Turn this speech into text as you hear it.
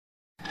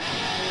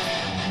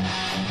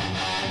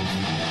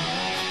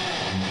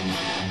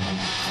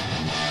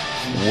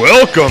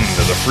Welcome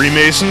to the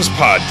Freemasons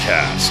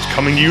Podcast,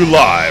 coming to you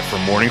live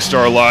from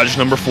Morningstar Lodge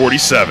number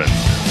 47.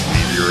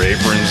 Leave your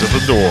aprons at the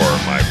door,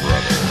 my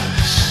brothers.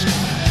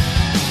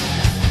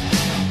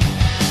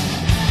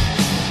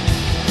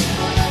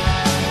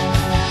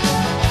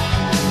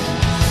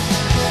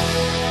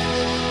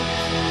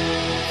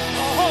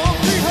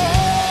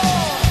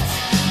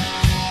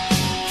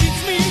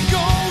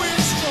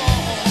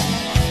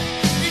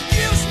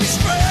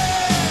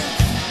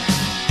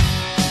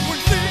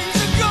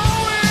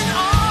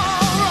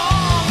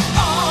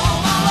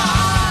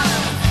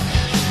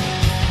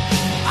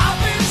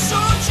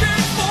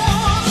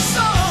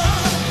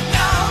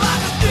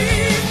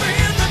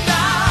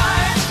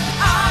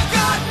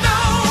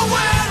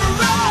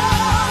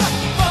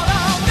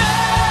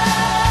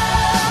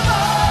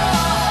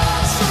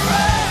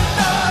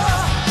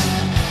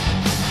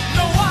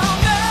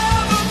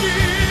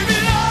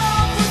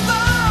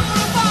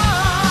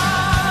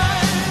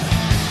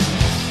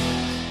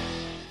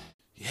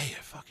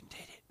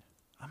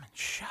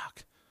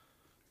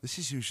 This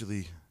is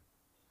usually,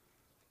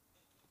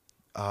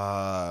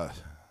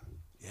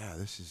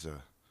 this is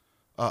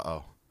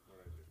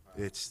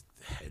it's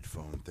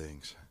headphone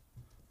things.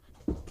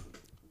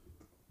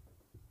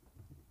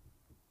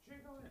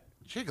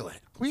 Jiggle it.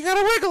 We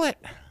gotta wiggle it.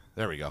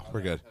 There we go.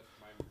 We're good.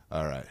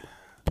 All right.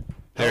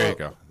 There you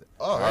go.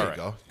 Oh, there you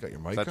go. Got your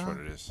mic on? That's what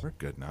it is. We're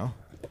good now.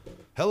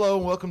 Hello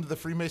and welcome to the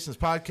Freemasons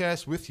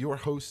Podcast with your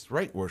host,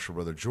 Right Worshipful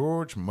Brother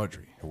George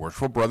Mudry.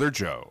 Worshipful Brother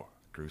Joe.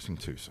 Gruesome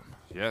Twosome.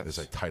 Yes. As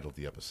I titled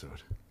the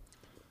episode.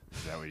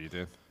 Is that what you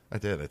did? I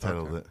did. I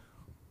titled it.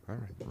 All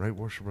right. Right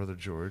Worshipful Brother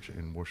George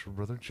and Worshipful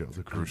Brother Joe.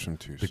 The Gruesome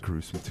Twosome. The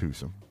Gruesome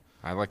Twosome.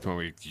 I liked when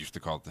we used to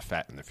call it the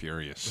Fat and the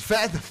Furious. The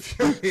Fat and the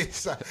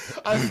Furious.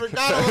 I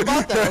forgot all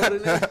about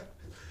that.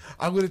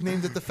 I would have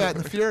named it the Fat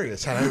and the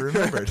Furious had I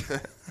remembered.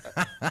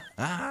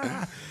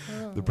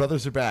 The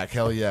brothers are back.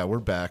 Hell yeah, we're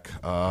back.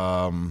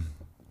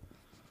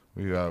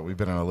 We've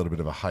been on a little bit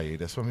of a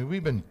hiatus. I mean,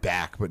 we've been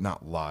back, but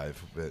not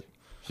live. But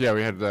yeah,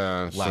 we had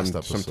some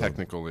episode.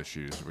 technical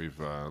issues. We've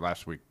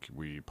last week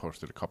we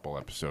posted a couple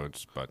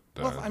episodes, but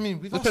I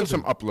mean, we've there's also been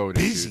some upload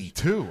busy issues.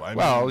 too.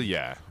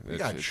 Yeah, we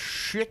got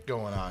shit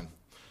going on.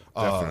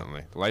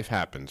 Definitely, life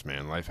happens,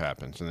 man. Life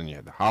happens, and then you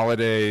had the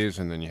holidays,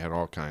 and then you had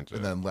all kinds of.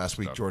 And then last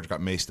week, stuff. George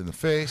got maced in the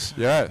face.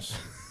 Yes.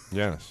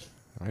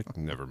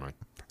 Never mind.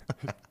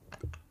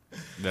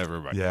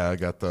 Never mind. Yeah, I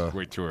got the.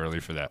 Way too early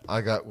for that.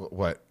 I got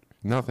what?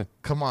 Nothing.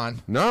 Come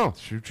on. No.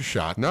 Shoot your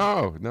shot.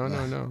 No.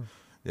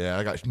 Yeah,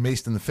 I got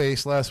maced in the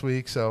face last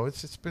week, so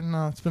it's been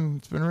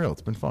real.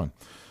 It's been fun.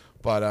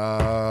 But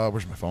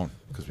where's my phone?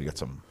 Because we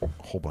got a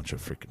whole bunch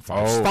of freaking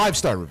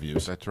 5-star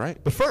reviews. That's right.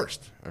 But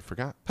first, I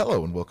forgot.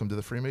 hello and welcome to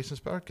the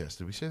Freemasons Podcast.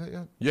 Did we say that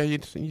yet? Yeah, you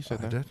said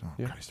I that. did? Oh,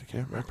 yeah. Christ, I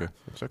can't remember. Okay.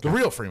 It's okay. The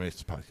real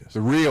Freemasons Podcast.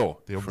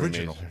 The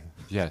original.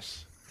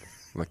 Yes.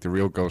 Like the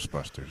real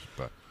Ghostbusters,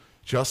 but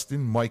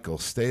Justin Michael,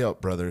 stay up,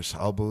 brothers.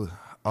 I'll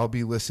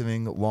be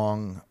listening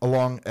along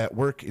at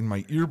work in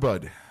my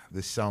earbud.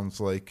 This sounds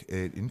like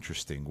an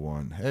interesting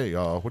one. Hey,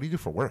 what do you do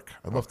for work?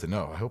 I'd love to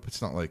know. I hope it's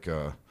not like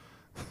oh,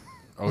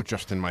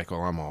 Justin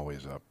Michael, I'm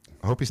always up.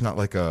 I hope he's not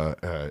like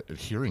a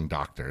hearing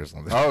doctor or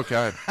something. Oh,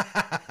 God.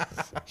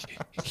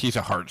 He's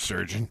a heart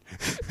surgeon.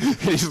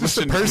 He's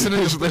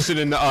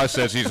listening to us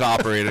as he's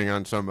operating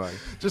on somebody.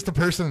 Just the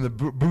person in the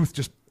booth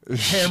just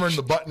hammering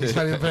the button. He's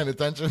not even paying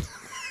attention.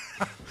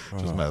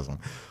 Just messing.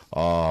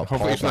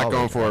 Hopefully he's not Paul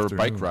going for Ballard, a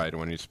bike ride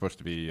when he's supposed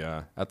to be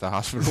at the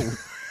hospital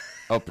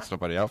helping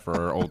somebody out for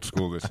our old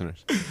school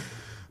listeners.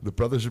 The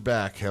brothers are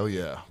back. Hell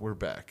yeah, we're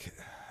back.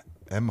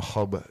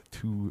 M-Hub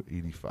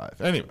 285.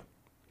 Anyway,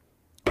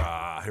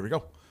 here we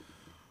go.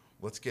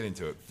 Let's get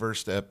into it.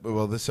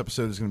 This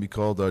episode is going to be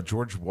called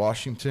George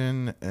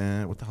Washington.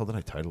 And what the hell did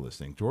I title this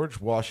thing?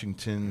 George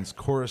Washington's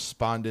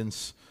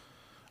Correspondence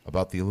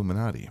about the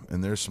Illuminati.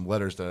 And there's some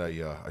letters that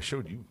I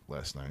showed you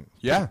last night.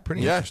 Yeah,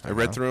 pretty interesting. I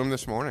read through them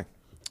this morning.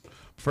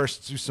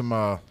 First, do some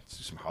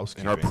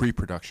housekeeping. In our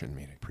pre-production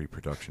meeting.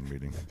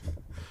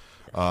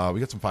 We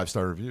got some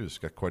 5-star reviews.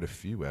 Got quite a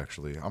few,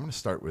 actually. I'm going to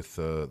start with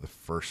the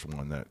first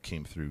one that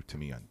came through to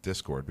me on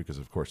Discord because,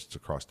 of course, it's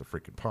across the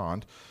freaking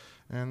pond.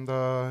 And,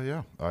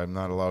 I'm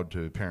not allowed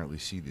to apparently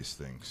see this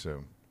thing.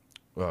 So,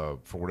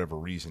 for whatever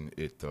reason,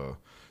 it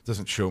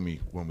doesn't show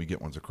me when we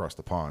get ones across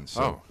the pond.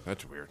 So, oh,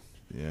 that's weird.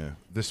 Yeah.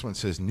 This one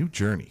says, New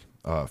Journey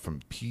from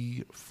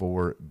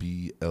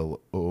P4BLO086.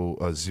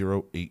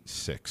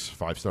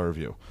 5-star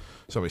review.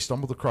 So I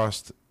stumbled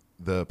across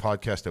the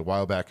podcast a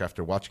while back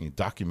after watching a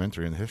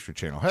documentary on the History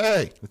Channel.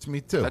 Hey, it's me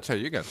too. That's how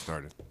you got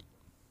started.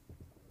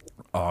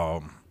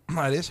 That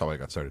is how I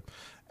got started.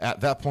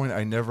 At that point,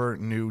 I never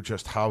knew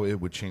just how it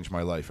would change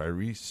my life. I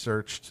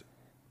researched,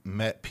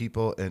 met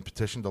people, and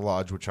petitioned the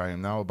lodge, which I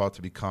am now about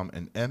to become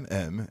an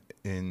MM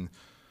in.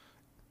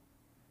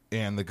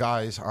 And the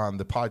guys on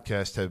the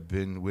podcast have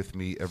been with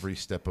me every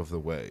step of the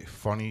way.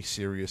 Funny,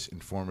 serious,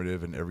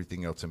 informative, and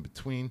everything else in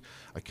between.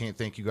 I can't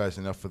thank you guys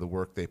enough for the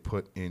work they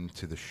put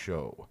into the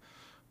show.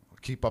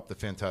 Keep up the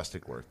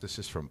fantastic work. This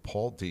is from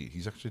Paul D.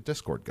 He's actually a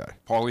Discord guy.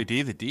 Paulie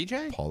D, the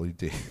DJ? Paulie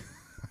D.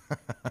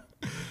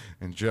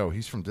 And Joe,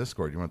 he's from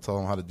Discord. You want to tell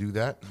him how to do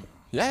that?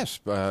 Yes,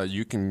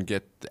 you can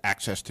get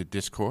access to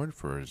Discord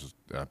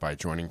by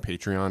joining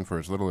Patreon for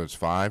as little as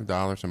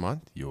 $5 a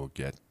month. You'll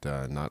get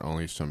not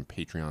only some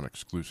Patreon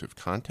exclusive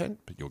content,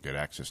 but you'll get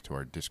access to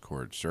our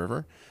Discord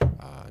server,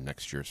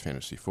 next year's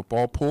fantasy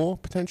football pool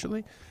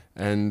potentially.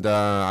 And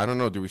I don't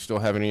know, do we still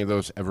have any of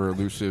those ever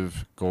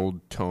elusive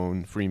gold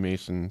tone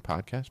Freemason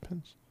podcast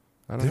pins?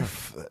 I don't know.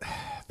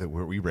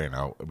 We ran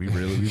out. We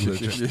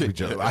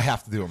I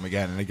have to do them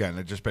again and again.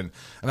 It's just been,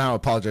 and I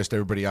apologize to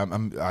everybody.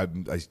 I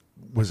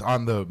was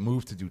on the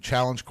move to do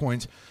challenge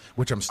coins,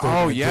 which I'm still.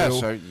 Oh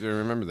yes, I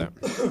remember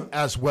that.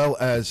 As well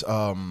as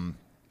the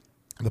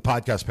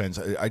podcast pens.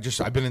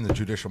 I've been in the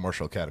Judicial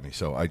Martial Academy,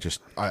 so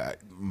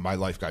my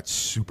life got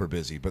super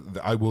busy. But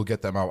I will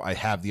get them out. I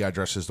have the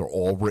addresses; they're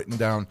all written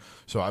down,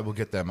 so I will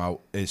get them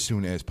out as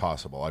soon as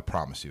possible. I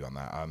promise you on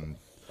that.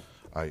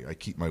 I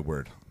keep my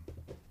word.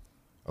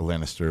 A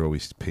Lannister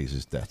always pays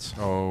his debts.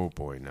 Oh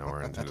boy, now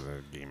we're into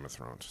the Game of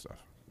Thrones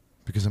stuff.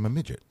 Because I'm a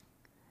midget.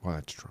 Well,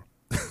 that's true.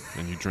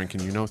 And you drink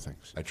and you know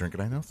things. I drink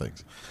and I know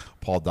things.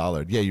 Paul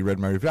Dollard. Yeah, you read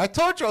my review. I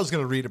told you I was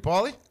going to read it,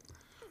 Paulie.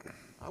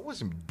 I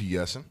wasn't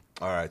BSing.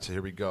 All right, so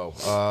here we go.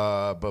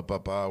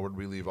 Where did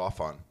we leave off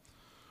on?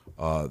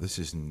 This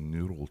is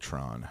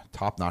Noodletron.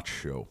 Top-notch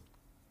show.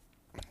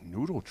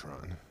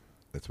 Noodletron?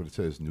 That's what it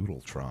says,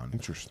 Noodletron.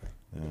 Interesting.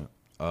 Yeah.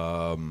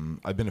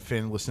 I've been a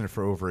fan listener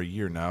for over a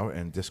year now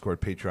and Discord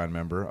Patreon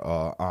member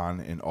on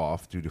and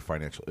off due to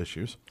financial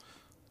issues.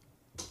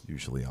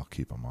 Usually I'll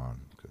keep them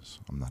on because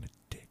I'm not a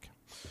dick.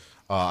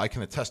 I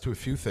can attest to a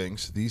few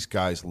things. These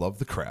guys love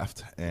the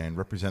craft and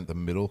represent the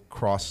middle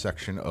cross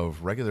section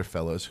of regular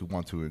fellas who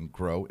want to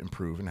grow,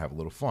 improve, and have a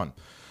little fun.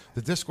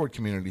 The Discord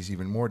community is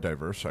even more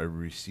diverse. I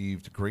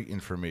received great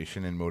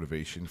information and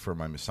motivation for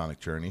my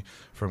Masonic journey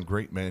from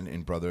great men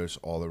and brothers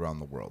all around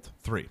the world.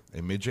 3,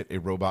 a midget, a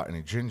robot, and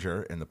a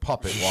ginger and the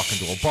puppet walk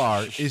into a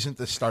bar isn't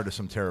the start of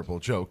some terrible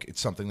joke.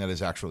 It's something that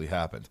has actually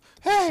happened.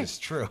 Hey! This is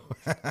true.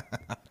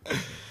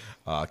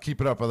 Keep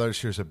it up, others.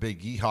 Here's a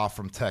big yeehaw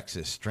from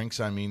Texas. Drinks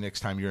on me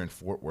next time you're in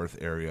Fort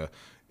Worth area,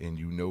 and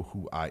you know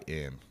who I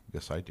am.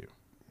 Yes, I do.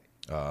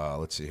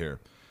 Let's see here.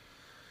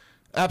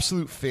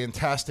 Absolute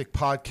fantastic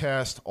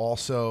podcast.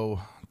 Also, ...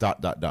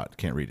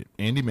 Can't read it.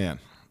 Andy Mann,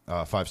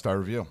 5-star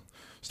review.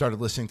 Started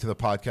listening to the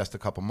podcast a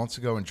couple months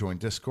ago and joined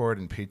Discord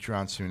and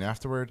Patreon soon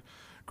afterward.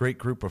 Great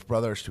group of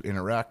brothers to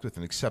interact with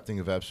and accepting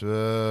of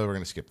we're going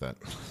to skip that.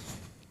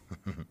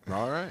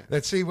 All right.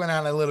 Let's see, went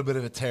on a little bit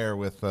of a tear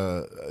with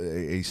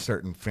a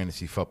certain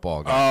fantasy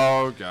football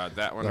guy. Oh, God,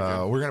 that one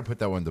again. We're going to put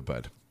that one to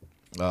bed.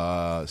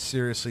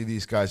 Seriously,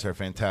 these guys are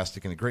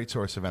fantastic and a great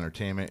source of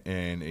entertainment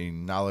and a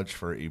knowledge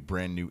for a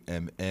brand new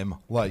MM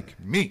like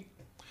me.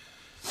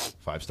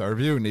 5-star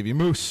review, Navy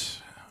Moose.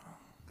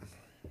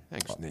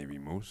 Thanks, Navy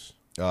Moose.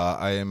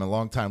 I am a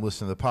long-time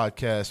listener to the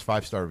podcast.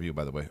 5-star review,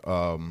 by the way.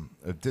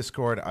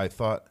 Discord, I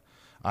thought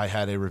I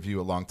had a review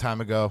a long time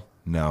ago.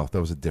 No, that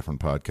was a different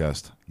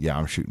podcast. Yeah,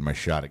 I'm shooting my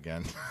shot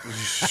again.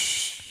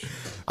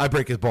 I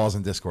break his balls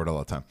in Discord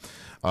all the time.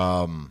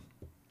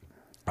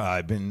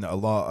 I've been a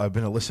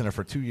listener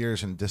for 2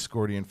 years and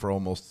Discordian for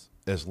almost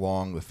as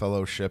long. The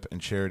fellowship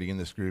and charity in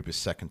this group is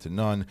second to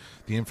none.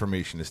 The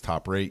information is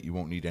top rate. You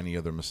won't need any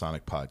other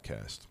Masonic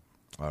podcast.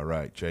 All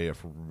right, JF.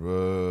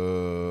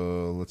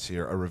 Let's see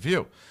here. A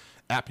review.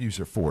 App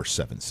user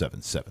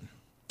 4777.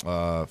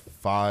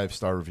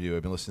 5-star review.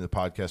 I've been listening to the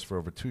podcast for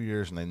over 2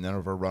 years, and I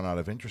never run out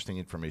of interesting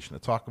information to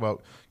talk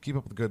about. Keep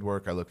up with the good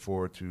work. I look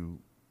forward to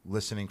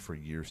listening for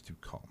years to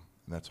come.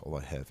 And that's all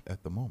I have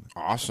at the moment.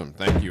 Awesome.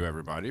 Thank you,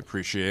 everybody.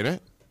 Appreciate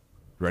it.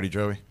 Ready,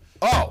 Joey?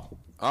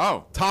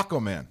 Oh, Taco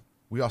Man.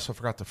 We also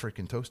forgot to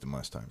freaking toast him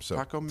last time. So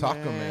Taco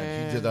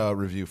Man, he did a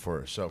review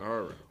for us. So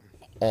all right.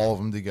 All of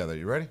them together.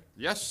 You ready?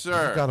 Yes, sir.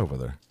 What you got over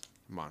there?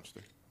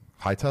 Monster.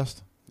 High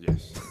test?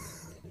 Yes.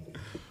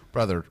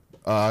 Brother,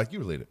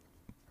 you lead it.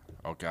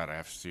 Oh, God, I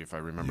have to see if I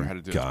remember how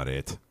to do Got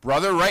it.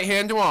 Brother, right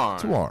hand to arm.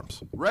 2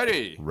 arms.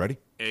 Ready. Ready?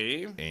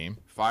 Aim.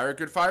 Fire,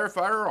 good fire,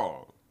 fire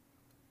all.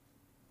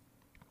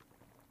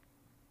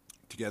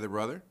 Together,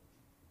 brother.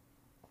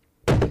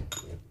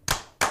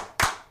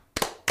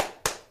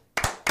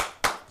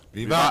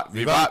 Vivat,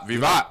 Vivat,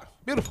 vivat.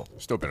 Beautiful.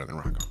 Still better than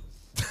Rocco.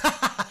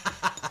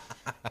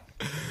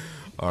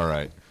 All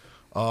right.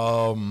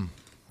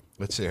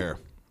 Let's see here.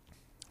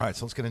 All right,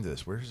 so let's get into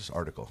this. Where's this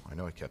article? I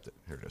know I kept it.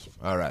 Here it is.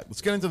 All right,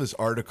 let's get into this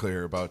article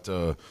here about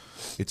little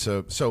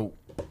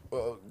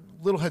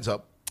heads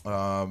up.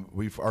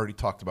 We've already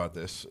talked about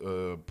this,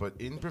 but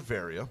in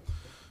Bavaria,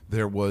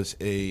 there was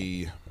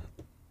a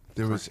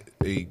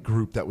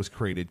group that was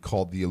created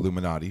called the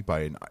Illuminati by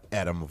an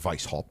Adam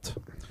Weishaupt.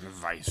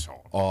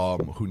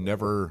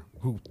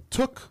 Who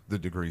took the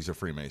degrees of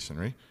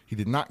Freemasonry. He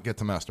did not get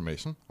to Master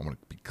Mason. I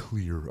want to be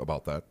clear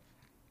about that.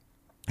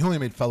 He only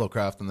made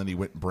Fellowcraft, and then he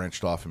went and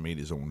branched off and made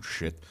his own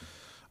shit.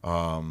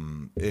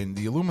 And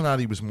the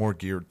Illuminati was more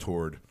geared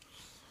toward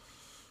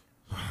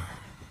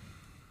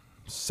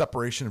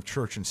separation of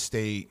church and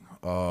state.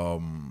 They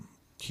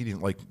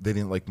didn't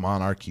like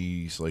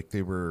monarchies. Like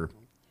they were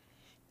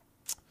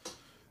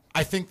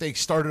I think they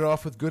started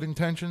off with good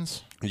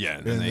intentions. Yeah,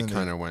 and then they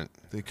kind of went.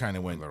 They kind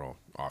of went a little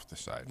off the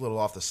side. A little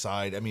off the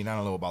side. I mean, I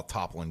don't know about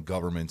toppling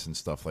governments and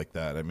stuff like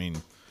that. I mean,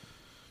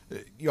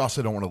 you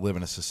also don't want to live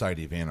in a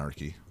society of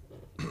anarchy,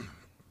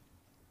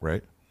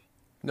 right?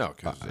 No,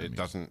 because it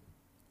doesn't.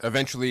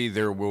 Eventually,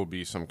 there will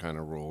be some kind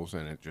of rules,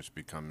 and it just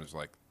becomes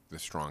like the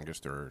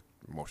strongest or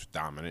most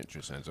dominant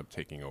just ends up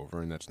taking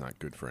over, and that's not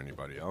good for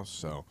anybody else.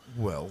 So,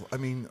 well, I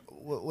mean,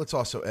 let's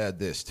also add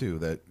this too: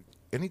 that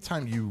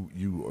anytime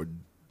you are,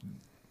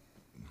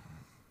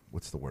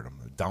 what's the word?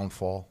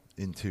 Downfall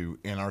into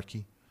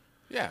anarchy.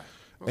 Yeah,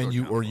 and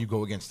you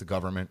go against the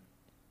government,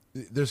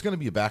 there's going to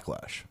be a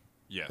backlash.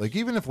 Yes. Like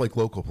even if like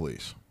local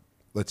police,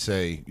 let's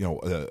say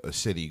a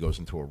city goes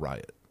into a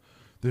riot,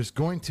 there's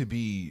going to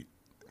be.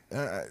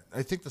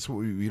 I think that's what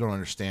we don't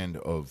understand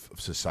of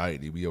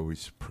society. We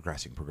always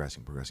progressing.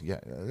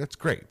 Yeah, that's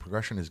great.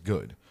 Progression is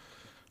good.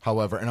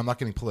 However, and I'm not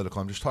getting political.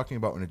 I'm just talking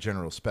about in a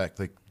general spec.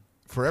 Like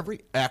for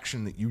every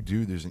action that you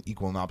do, there's an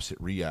equal and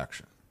opposite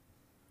reaction,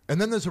 and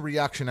then there's a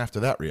reaction after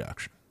that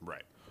reaction.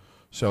 Right.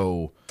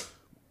 So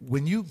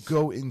when you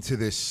go into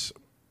this,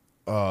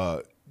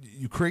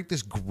 you create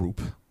this group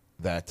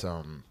that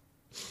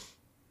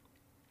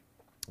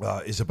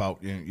is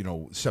about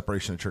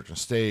separation of church and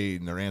state,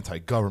 and they're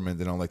anti-government.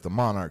 They don't like the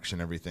monarchs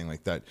and everything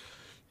like that.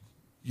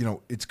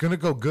 It's going to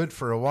go good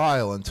for a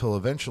while until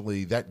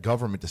eventually that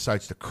government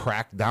decides to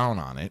crack down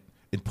on it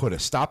and put a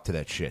stop to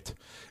that shit.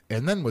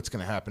 And then what's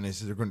going to happen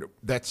is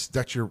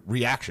that's your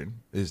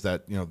reaction. Is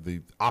that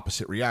the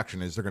opposite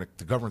reaction is the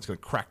government's going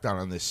to crack down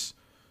on this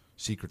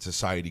secret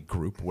society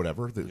group,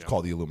 whatever that's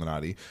called the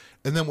Illuminati.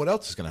 And then what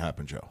else is going to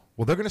happen, Joe?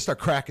 Well, they're going to start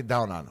cracking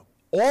down on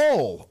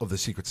all of the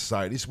secret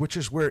societies, which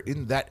is where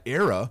in that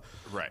era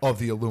of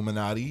the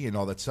Illuminati and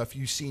all that stuff,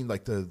 you've seen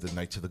like the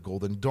Knights of the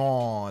Golden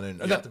Dawn and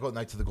not the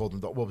Knights of the Golden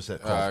Dawn. What was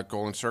that called?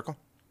 Golden Circle.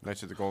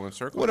 Knights of the Golden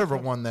Circle. Whatever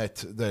one that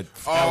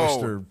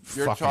Aleister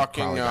you're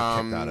talking Crowley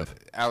got kicked out of.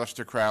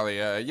 Aleister Crowley.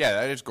 Yeah,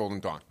 that is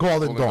Golden Dawn.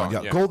 Golden Dawn.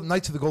 Yeah.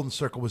 Knights of the Golden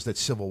Circle was that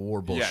Civil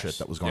War bullshit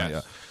that was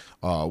going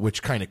on.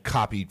 Which kind of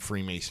copied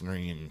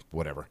Freemasonry and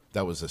whatever.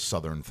 That was a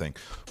Southern thing.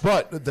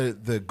 But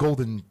the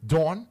Golden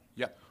Dawn.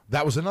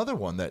 That was another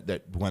one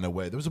that went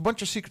away. There was a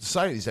bunch of secret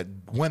societies that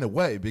went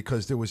away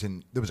because there was a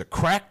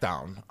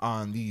crackdown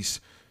on these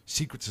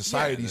secret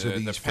societies or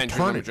these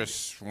fraternities.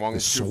 Just swung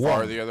too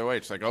far the other way.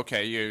 It's like,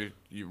 okay, you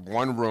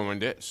one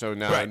ruined it, so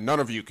now none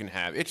of you can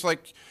have. It's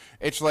like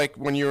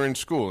when you were in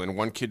school and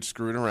one kid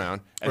screwed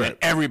around and then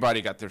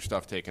everybody got their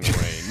stuff taken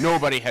away.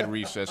 Nobody had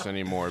recess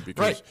anymore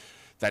because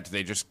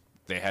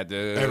they had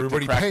to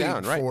everybody crack paid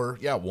down, right? For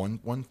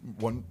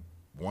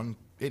one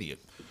idiot.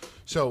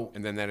 So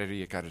and then that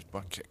idiot got his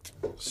butt kicked.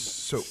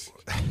 So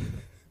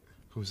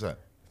who's that?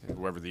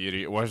 Whoever the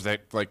idiot was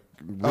that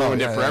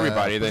ruined it for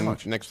everybody. Then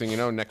next thing you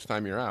know, next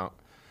time you're out,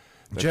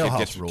 the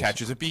jailhouse kid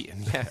catches a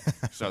beating. Yeah.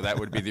 So that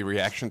would be the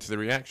reaction to the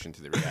reaction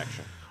to the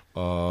reaction.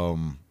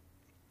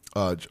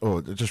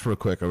 Just real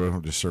quick, I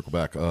want to just circle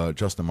back.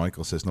 Justin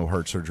Michael says no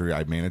heart surgery.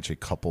 I manage a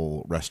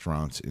couple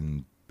restaurants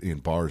in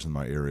bars in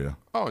my area.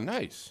 Oh,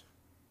 nice.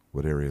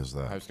 What area is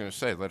that? I was going to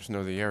say, let us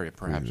know the area.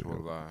 Perhaps we'll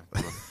do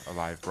a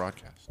live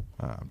broadcast.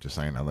 I'm just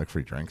saying, I like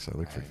free drinks. I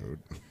like free food.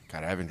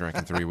 God, I haven't drank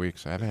in 3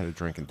 weeks. I haven't had a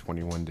drink in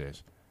 21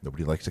 days.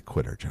 Nobody likes a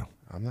quitter, Joe.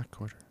 I'm not a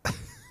quitter.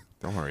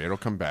 Don't worry, it'll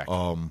come back.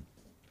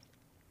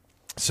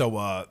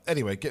 So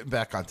anyway, getting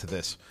back onto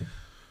this.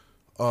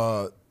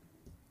 With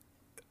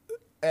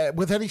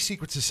any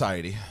secret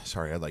society,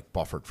 sorry, I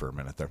buffered for a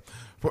minute there.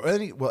 For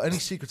any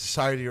secret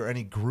society or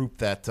any group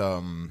that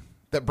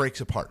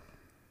breaks apart.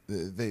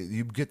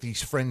 You get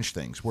these fringe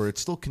things where it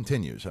still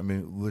continues. I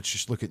mean, let's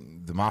just look at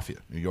the mafia,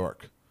 New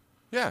York.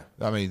 Yeah.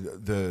 I mean,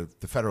 the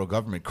federal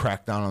government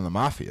cracked down on the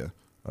mafia.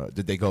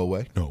 Did they go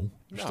away? No.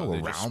 They're still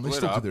around. They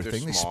still do their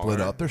thing. They split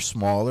up. They're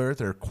smaller.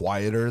 They're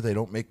quieter. They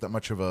don't make that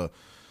much of a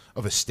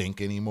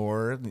stink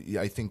anymore.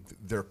 I think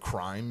their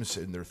crimes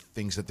and their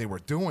things that they were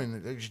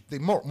doing, they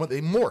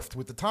morphed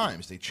with the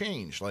times. They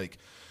changed.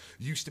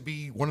 Used to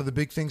be one of the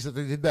big things that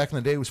they did back in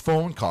the day was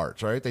phone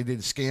cards, right? They did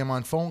a scam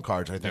on phone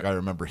cards, I think I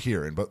remember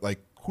hearing. But,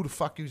 who the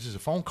fuck uses a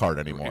phone card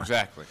anymore?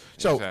 Exactly.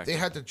 So they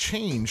had to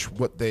change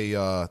what they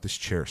this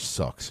chair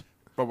sucks.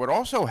 But what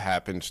also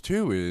happens,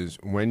 too, is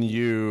when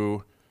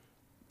you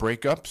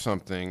break up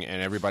something and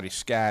everybody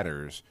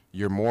scatters,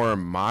 your more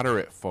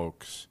moderate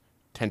folks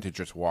tend to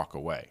just walk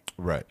away.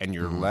 Right. And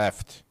you're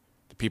left...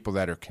 people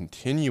that are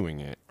continuing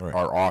it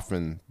are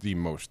often the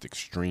most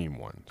extreme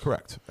ones.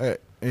 Correct.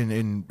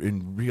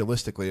 And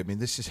realistically, I mean,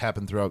 this has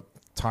happened throughout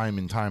time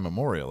and time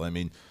memorial. I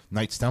mean,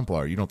 Knights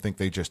Templar, you don't think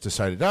they just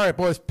decided, all right,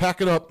 boys,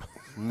 pack it up.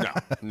 No.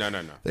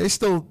 They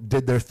still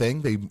did their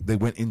thing. They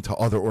went into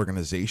other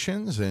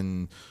organizations,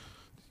 and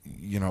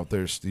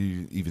there's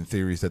even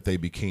theories that they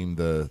became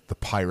the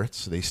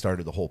pirates. They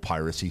started the whole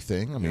piracy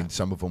thing. I mean,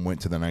 some of them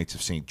went to the Knights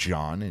of St.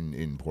 John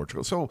in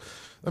Portugal. So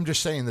I'm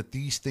just saying that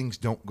these things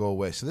don't go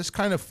away. So this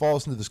kind of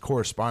falls into this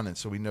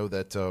correspondence. So we know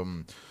that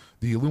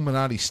the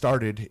Illuminati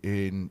started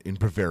in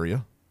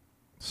Bavaria.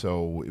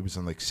 So it was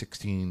in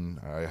 16.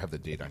 I have the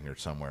date on here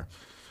somewhere,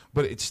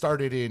 but it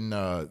started in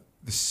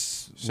It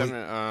says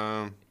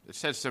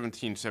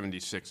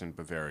 1776 in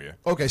Bavaria.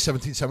 Okay,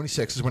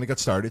 1776 is when it got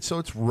started, so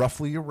it's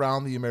roughly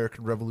around the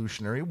American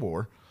Revolutionary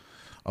War.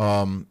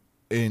 And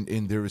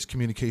there was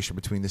communication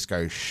between this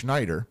guy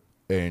Schneider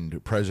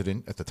and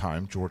president at the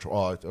time, George.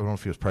 Well, I don't know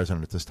if he was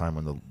president at this time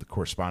when the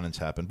correspondence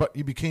happened, but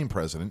he became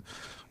president,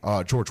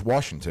 George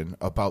Washington,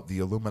 about the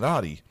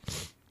Illuminati.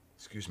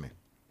 Excuse me.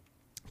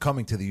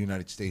 Coming to the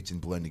United States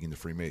and blending into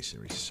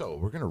Freemasonry. So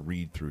we're going to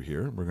read through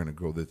here. We're going to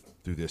go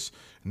through this.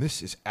 And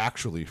this is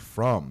actually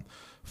from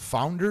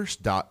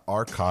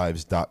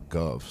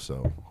founders.archives.gov.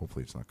 So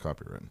hopefully it's not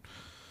copywritten.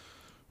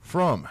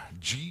 From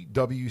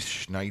G.W.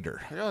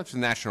 Schneider. Yeah, it's the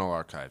National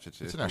Archives.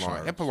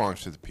 It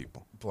belongs to the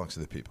people. It belongs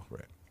to the people,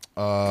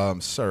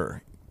 right.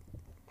 Sir,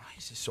 why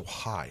is this so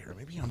high? Or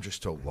maybe I'm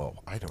just so low.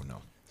 I don't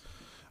know.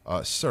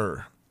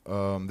 Sir,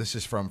 this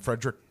is from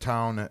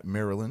Fredericktown,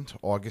 Maryland,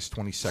 August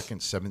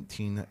 22nd,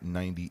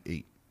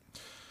 1798.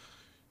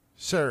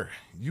 Sir,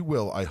 you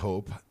will, I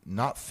hope,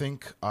 not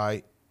think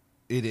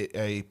it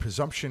a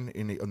presumption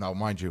in a... Now,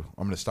 mind you,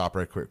 I'm going to stop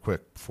right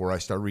quick before I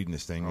start reading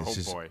this thing. This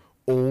is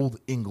Old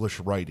English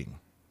writing.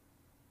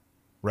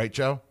 Right,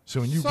 Joe?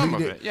 So when you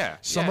read it,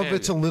 some of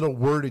it's a little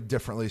worded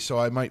differently, so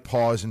I might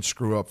pause and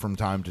screw up from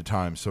time to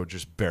time, so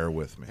just bear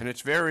with me. And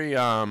it's very...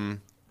 a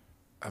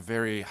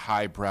very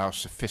highbrow,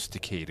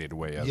 sophisticated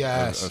way of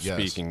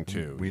speaking,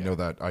 too. We know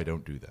that. I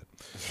don't do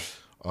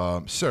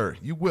that. Sir,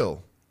 you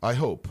will, I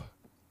hope,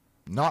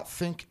 not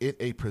think it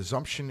a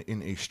presumption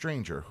in a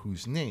stranger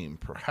whose name,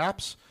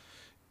 perhaps,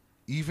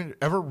 even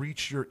ever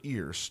reached your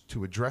ears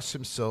to address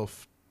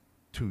himself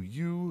to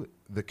you,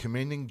 the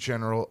commanding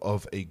general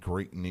of a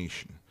great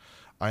nation.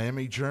 I am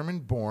a German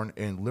born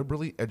and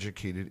liberally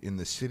educated in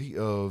the city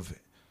of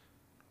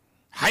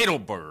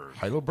Heidelberg.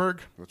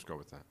 Heidelberg? Let's go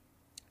with that.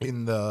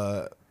 In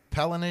the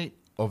Palatinate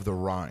of the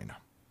Rhine.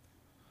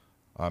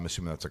 I'm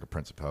assuming that's like a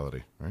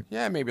principality, right?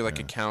 Yeah, maybe like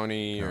a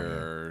county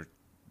or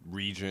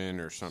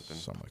region or something.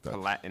 Something like that.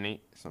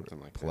 Palatinate,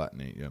 something like that.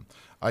 Palatinate, yeah.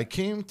 I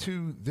came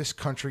to this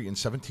country in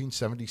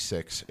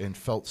 1776 and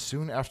felt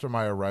soon after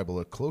my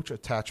arrival a close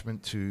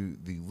attachment to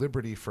the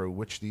liberty for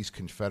which these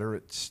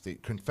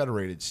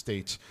confederated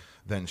states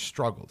then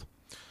struggled.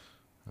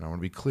 And I want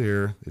to be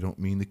clear, they don't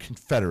mean the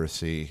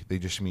Confederacy. They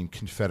just mean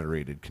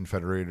confederated.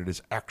 Confederated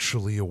is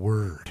actually a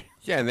word.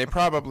 Yeah, and they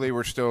probably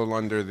were still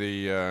under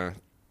the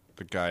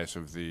guise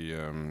of the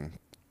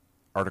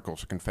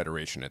Articles of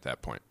Confederation at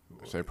that point.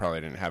 So they probably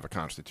didn't have a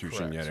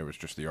constitution yet. It was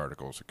just the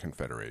Articles of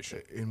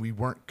Confederation. And we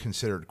weren't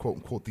considered, quote,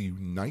 unquote, the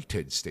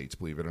United States,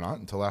 believe it or not,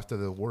 until after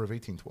the War of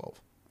 1812.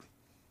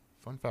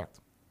 Fun fact.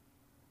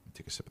 Let me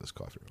take a sip of this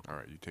coffee. All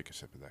right, you take a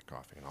sip of that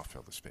coffee, and I'll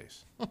fill the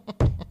space.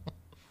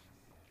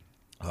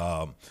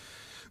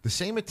 The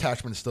same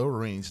attachment still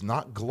remains,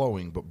 not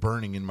glowing, but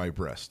burning in my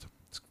breast.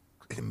 It's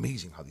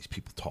amazing how these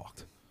people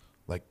talked.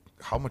 Like,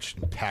 how much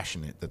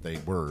passionate that they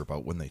were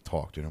about when they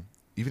talked, you know?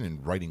 Even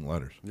in writing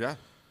letters. Yeah.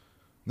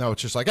 No,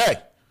 it's just like, hey,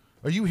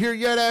 are you here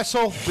yet,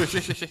 asshole?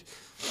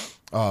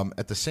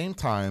 At the same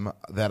time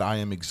that I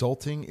am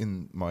exulting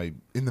in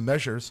the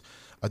measures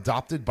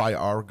adopted by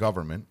our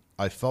government,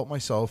 I felt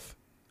myself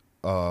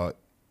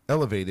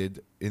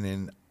elevated in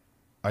an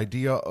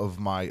idea of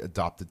my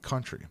adopted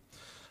country.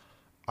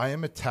 I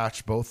am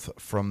attached both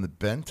from the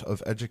bent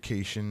of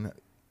education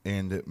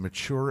and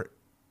mature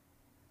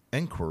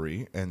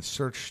inquiry and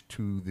search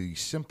to the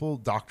simple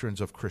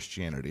doctrines of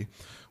Christianity,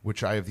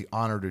 which I have the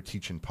honor to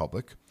teach in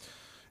public.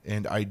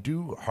 And I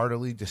do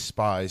heartily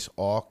despise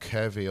all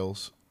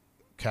cavils?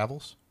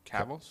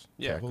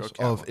 Yeah,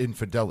 of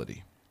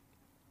infidelity.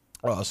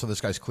 So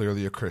this guy's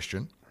clearly a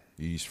Christian.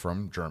 He's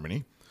from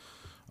Germany.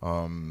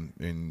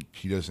 And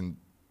he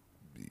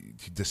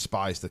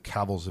despised the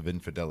cavils of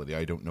infidelity.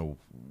 I don't know.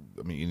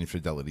 I mean,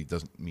 infidelity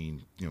doesn't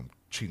mean,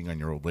 cheating on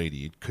your old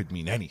lady. It could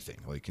mean anything.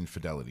 Like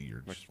infidelity,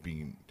 you're just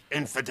being...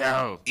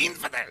 Infidel.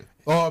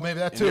 Oh, maybe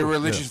that too. You're a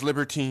religious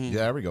libertine. Yeah,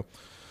 there we go.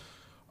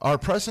 Our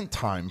present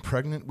time,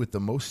 pregnant with the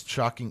most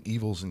shocking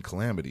evils and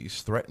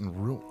calamities, threatens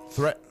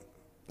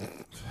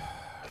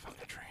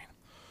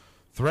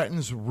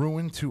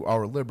ruin to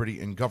our liberty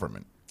and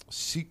government.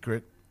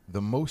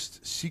 The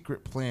most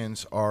secret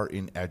plans are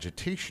in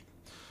agitation.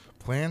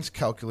 Plans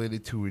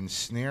calculated to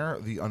ensnare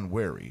the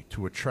unwary,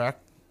 to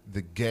attract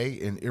the gay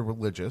and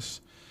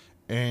irreligious,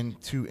 and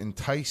to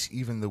entice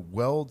even the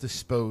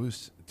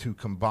well-disposed to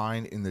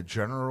combine in the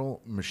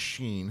general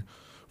machine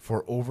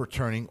for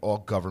overturning all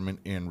government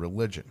and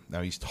religion.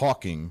 Now, he's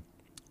talking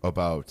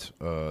about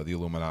the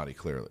Illuminati,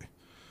 clearly.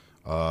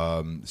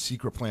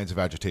 Secret plans of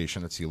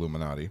agitation, that's the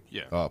Illuminati.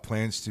 Yeah.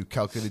 Plans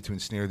calculated to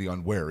ensnare the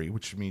unwary,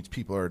 which means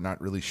people are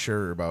not really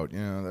sure about,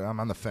 I'm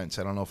on the fence.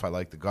 I don't know if I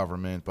like the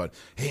government, but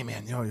hey,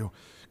 man, you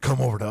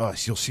come over to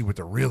us. You'll see what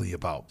they're really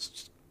about.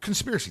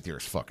 Conspiracy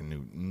theorists, fucking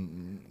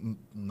new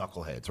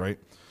knuckleheads, right?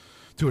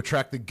 To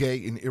attract the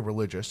gay and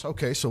irreligious.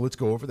 Okay, so let's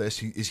go over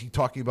this. Is he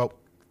talking about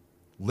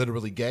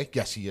literally gay?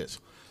 Yes, he is.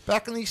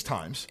 Back in these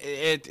times...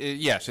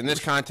 yes, in this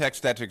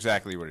context, that's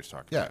exactly what he's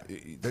talking about.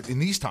 Yeah, in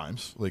these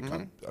times,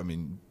 I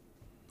mean,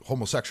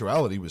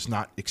 homosexuality was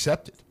not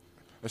accepted.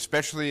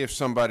 Especially if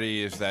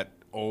somebody is that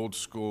old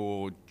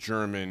school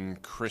German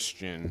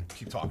Christian.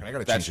 Keep talking. I got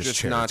to change this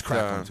chair. It's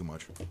crackling too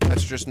much.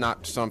 That's just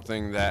not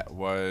something that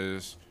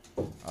was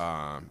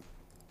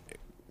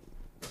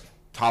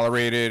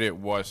tolerated. It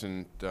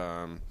wasn't.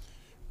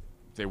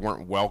 They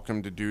weren't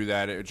welcome to do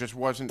that. It just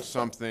wasn't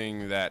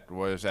something that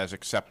was as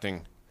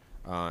accepting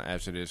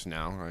as it is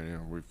now.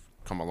 We've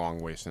come a long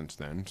way since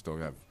then. Still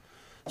have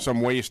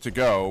some ways to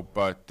go,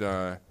 but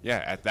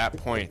at that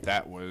point,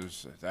 that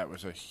was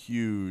a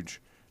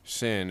huge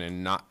sin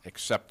and not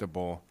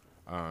acceptable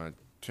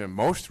to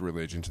most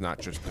religions, not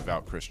just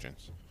devout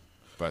Christians.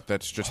 But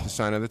that's just the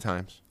sign of the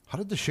times. How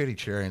did the shitty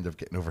chair end up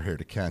getting over here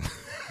to Ken?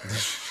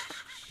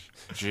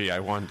 Gee, I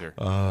wonder.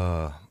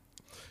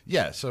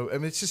 Yeah, so I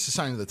mean, it's just a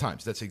sign of the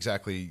times. That's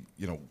exactly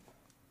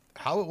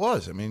how it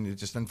was. I mean, it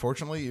just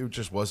unfortunately it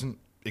just wasn't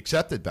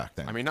accepted back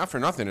then. I mean, not for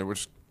nothing. It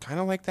was kind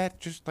of like that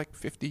just like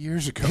 50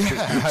 years ago.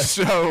 Yeah.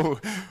 So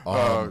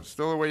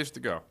still a ways to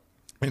go.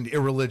 And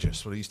irreligious.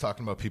 So he's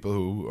talking about people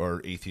who are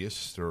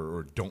atheists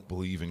or don't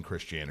believe in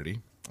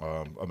Christianity.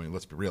 I mean,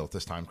 let's be real. At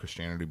this time,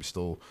 Christianity was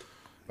still,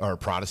 or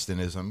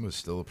Protestantism was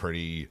still a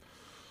pretty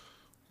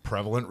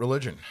prevalent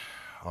religion.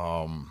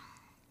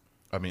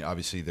 I mean,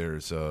 obviously,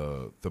 there's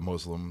the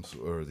Muslims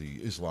or the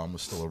Islam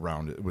was still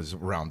around. It was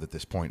around at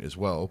this point as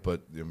well.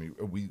 But I mean,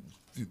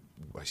 the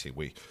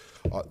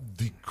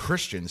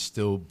Christians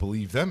still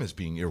believe them as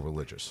being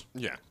irreligious.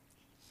 Yeah,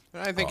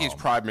 and I think he's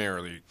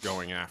primarily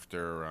going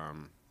after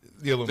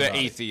the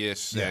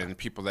atheists and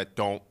people that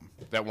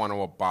want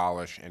to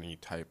abolish any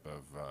type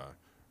of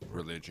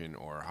religion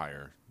or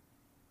higher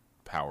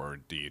power,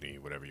 deity,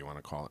 whatever you want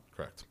to call it.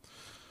 Correct.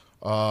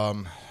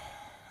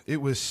 It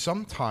was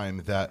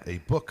sometime that a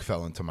book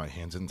fell into my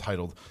hands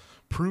entitled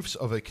Proofs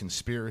of a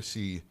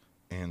Conspiracy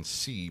and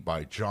See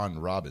by John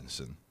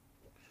Robinson.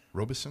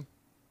 Robinson?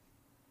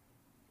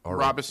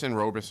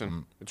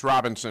 Robinson. It's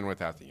Robinson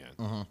without the end.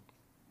 Uh-huh.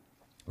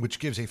 Which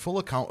gives a full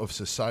account of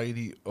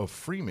Society of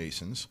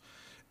Freemasons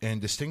and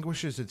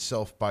distinguishes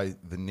itself by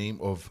the name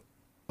of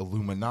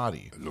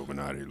Illuminati.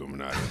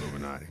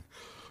 Illuminati.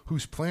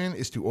 Whose plan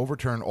is to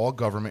overturn all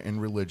government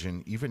and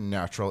religion, even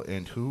natural,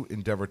 and who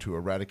endeavor to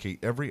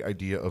eradicate every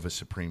idea of a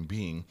supreme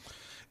being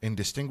and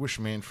distinguish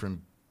man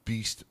from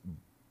beast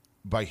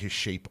by his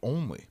shape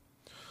only.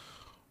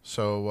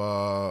 So,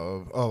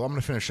 I'm going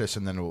to finish this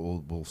and then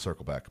we'll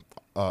circle back.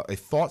 A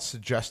thought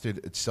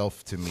suggested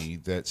itself to me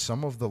that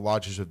some of the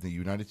lodges of the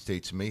United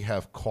States may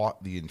have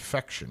caught the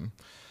infection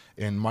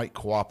and might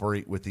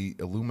cooperate with the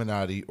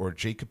Illuminati or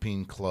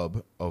Jacobin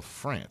Club of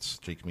France.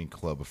 Jacobin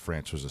Club of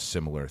France was a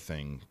similar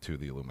thing to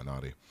the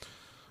Illuminati.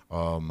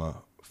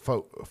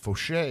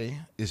 Fauché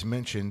is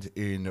mentioned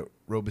in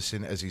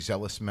Robinson as a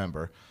zealous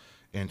member,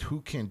 and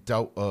who can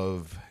doubt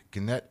of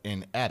Gannett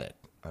and Adet?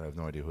 I have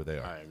no idea who they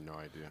are. I have no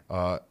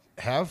idea.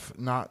 Have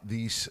not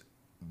these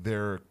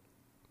their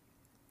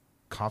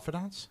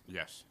confidants?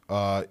 Yes.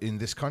 In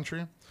this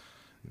country?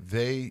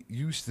 They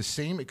use the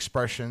same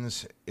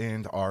expressions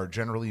and are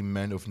generally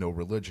men of no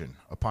religion.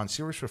 Upon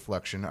serious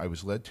reflection, I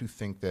was led to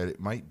think that it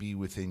might be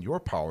within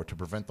your power to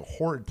prevent the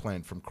horrid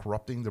plan from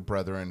corrupting the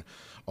brethren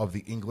of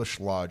the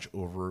English lodge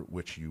over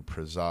which you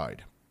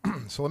preside.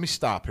 So let me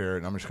stop here,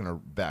 and I'm just going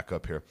to back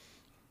up here.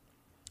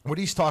 What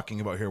he's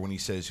talking about here when he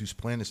says whose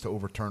plan is to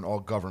overturn all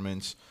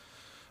governments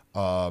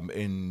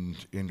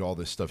and all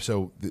this stuff.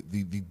 So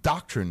the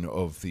doctrine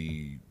of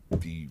the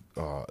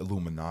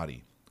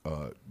Illuminati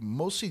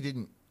mostly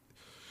didn't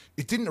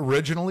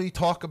originally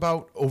talk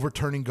about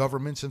overturning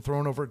governments and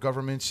throwing over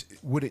governments.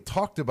 What it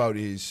talked about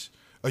is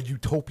a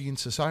utopian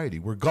society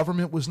where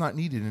government was not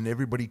needed and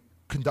everybody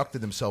conducted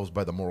themselves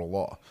by the moral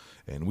law.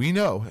 And we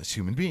know as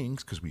human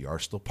beings, because we are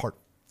still part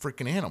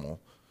freaking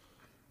animal,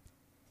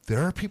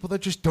 there are people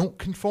that just don't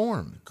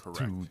conform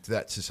to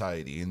that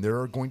society. And there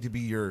are going to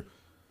be your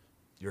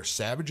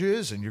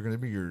savages, and you're going to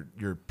be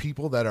your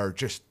people that are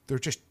just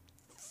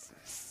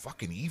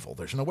fucking evil.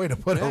 There's no way to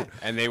put it.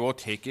 And they will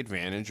take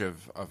advantage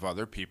of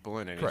other people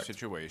in any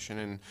situation.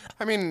 And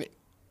I mean,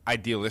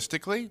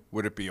 idealistically,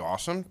 would it be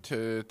awesome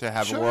to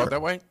have a world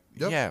that way?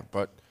 Yep. Yeah,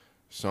 but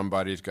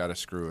somebody's got to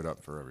screw it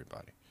up for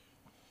everybody.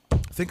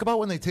 Think about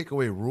when they take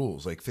away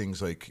rules, like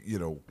things like,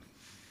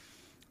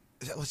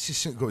 let's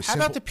just go. How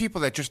about the people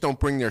that just don't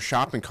bring their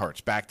shopping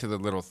carts back to the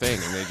little thing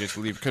and they just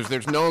leave? Because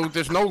there's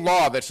no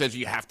law that says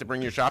you have to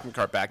bring your shopping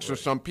cart back. So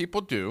some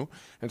people do,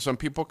 and some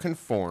people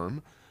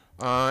conform.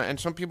 And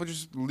some people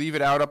just leave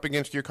it out up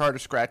against your car to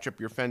scratch up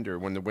your fender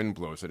when the wind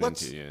blows it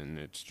into you, and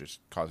it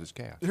just causes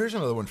chaos. Here's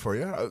another one for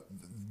you.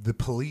 The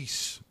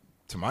police,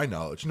 to my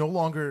knowledge, no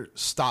longer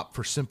stop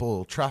for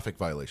simple traffic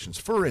violations.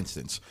 For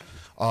instance,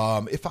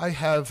 if I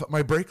have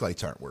my brake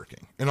lights aren't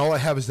working, and all I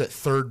have is that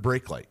third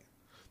brake light,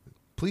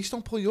 police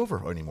don't pull you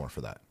over anymore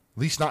for that. At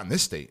least not in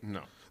this state.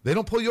 No. They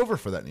don't pull you over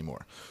for that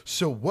anymore.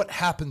 So what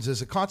happens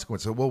as a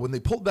consequence? Well, when they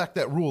pulled back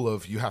that rule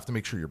of you have to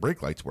make sure your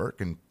brake lights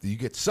work, and you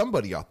get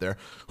somebody out there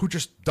who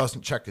just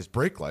doesn't check his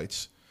brake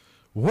lights,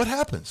 what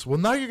happens? Well,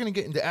 now you're going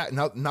to get into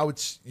now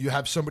it's you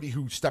have somebody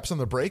who steps on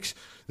the brakes,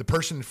 the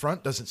person in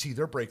front doesn't see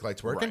their brake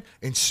lights working,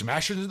 and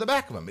smashes into the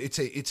back of them.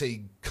 It's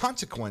a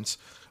consequence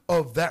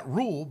of that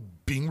rule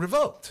being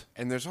revoked.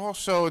 And there's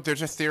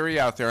a theory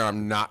out there.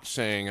 I'm not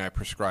saying I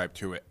prescribe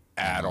to it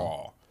at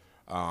all,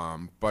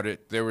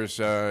 but there was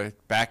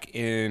back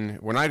in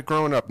when I'd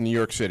grown up in New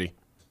York City.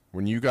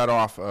 When you got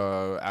off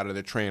out of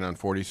the train on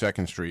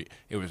 42nd Street,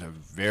 it was a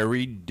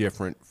very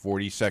different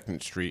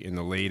 42nd Street in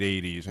the late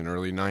 80s and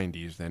early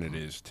 90s than it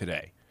is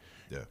today.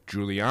 Yeah.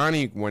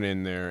 Giuliani went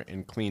in there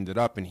and cleaned it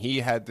up, and he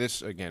had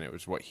this, again, it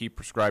was what he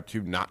prescribed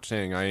to, not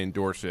saying I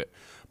endorse it,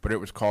 but it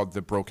was called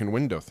the broken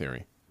window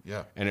theory.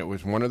 Yeah. And it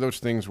was one of those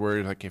things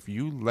where, like, if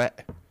you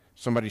let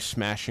somebody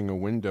smashing a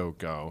window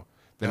go,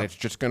 then it's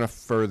just going to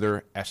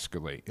further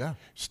escalate. Yeah.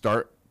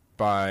 Start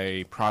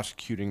by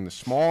prosecuting the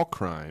small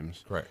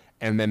crimes. Right.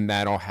 And then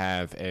that'll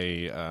have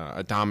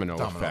a domino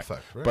effect.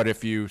 Right. But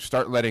if you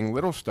start letting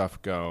little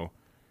stuff go,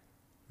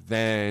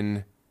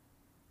 then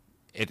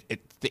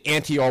the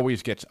ante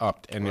always gets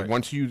upped. And then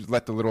once you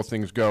let the little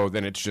things go,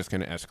 then it's just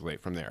going to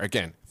escalate from there.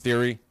 Again,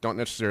 theory, don't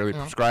necessarily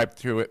prescribe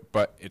to it,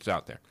 but it's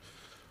out there.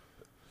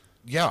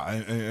 Yeah,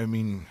 I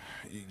mean,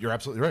 you're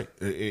absolutely right.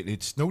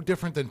 It's no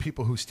different than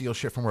people who steal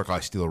shit from work.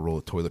 I steal a roll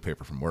of toilet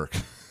paper from work.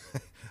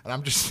 And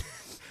I'm just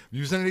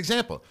using an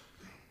example.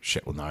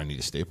 Shit, well, now I need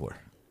a stapler.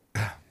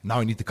 Now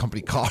I need the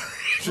company car.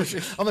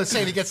 I'm not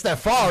saying it gets that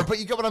far, but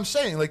you get what I'm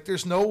saying. Like,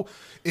 there's no,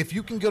 if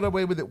you can get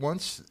away with it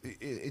once,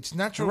 it's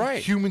natural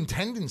human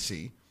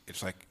tendency.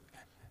 It's like,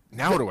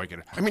 now what do I get?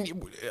 I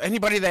mean,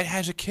 anybody that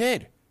has a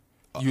kid,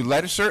 you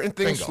let a certain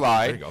thing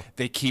slide.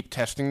 They keep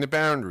testing the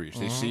boundaries.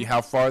 They see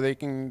how far they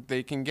can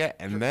get,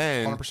 and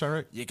then 100%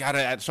 right. You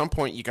gotta, at some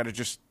point, you gotta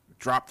just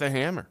drop the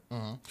hammer.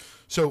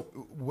 So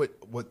what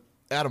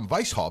Adam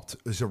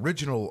Weishaupt's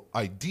original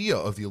idea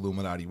of the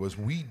Illuminati was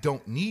we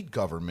don't need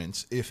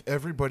governments if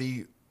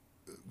everybody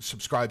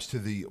subscribes to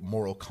the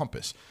moral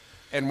compass.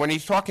 And when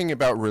he's talking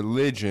about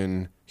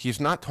religion, he's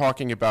not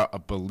talking about a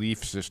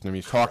belief system.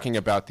 He's talking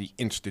about the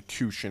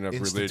institution of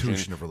religion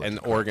and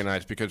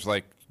organized. Because,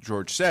 like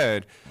George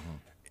said,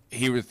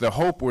 the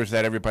hope was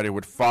that everybody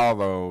would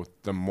follow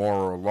the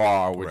moral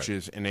law, which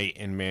is innate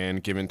in man,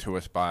 given to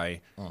us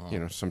by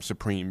some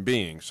supreme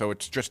being. So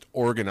it's just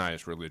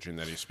organized religion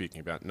that he's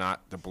speaking about,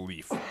 not the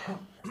belief,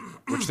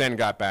 which then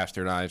got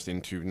bastardized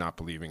into not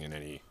believing in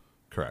any.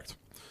 Correct.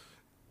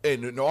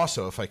 And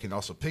also, if I can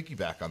also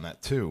piggyback on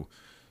that too,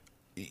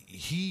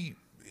 he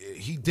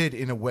did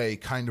in a way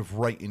kind of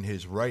write in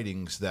his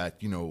writings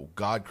that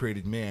God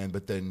created man,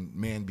 but then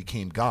man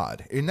became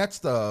God, and that's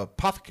the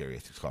apothecary, I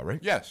think it's called, right?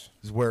 Yes,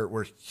 is where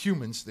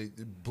humans they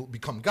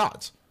become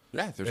gods.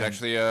 Yeah, there's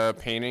actually a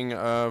painting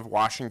of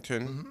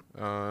Washington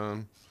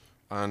on,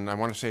 I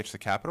want to say it's the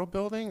Capitol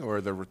building or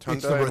the Rotunda.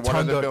 It's the Rotunda, one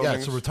of the buildings.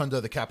 it's the Rotunda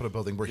of the Capitol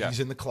building where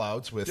he's in the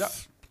clouds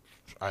with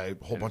a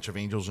whole bunch of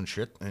angels and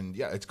shit, and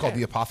it's called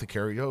the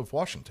Apothecary of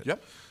Washington.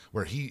 Yep.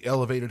 Where he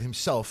elevated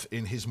himself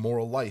in his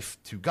moral life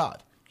to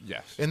God.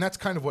 Yes. And that's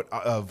kind of what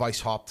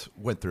Weishaupt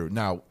went through.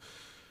 Now,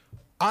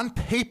 on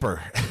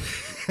paper,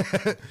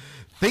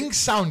 things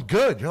sound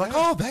good. You're like,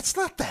 oh, that's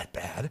not that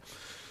bad.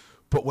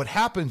 But what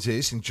happens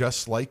is, and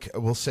just like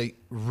we'll say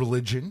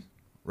religion,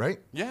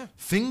 right? Yeah.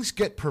 Things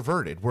get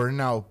perverted where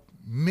now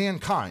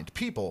mankind,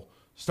 people,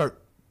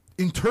 start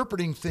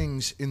interpreting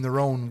things in their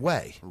own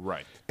way.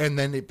 Right. And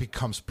then it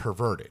becomes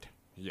perverted.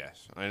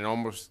 Yes. And it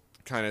almost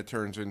kind of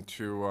turns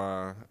into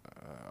a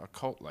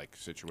cult-like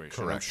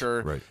situation. Correct. I'm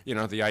sure,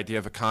 the idea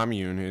of a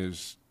commune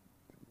is,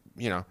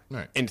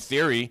 in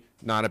theory,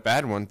 not a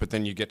bad one, but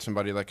then you get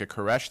somebody like a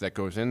Koresh that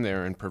goes in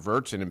there and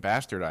perverts it and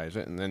bastardizes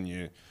it, and then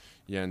you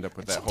end up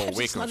with that whole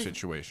Waco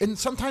situation. And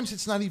sometimes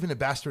it's not even a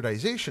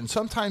bastardization.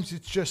 Sometimes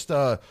it's just,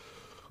 I'll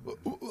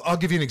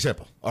give you an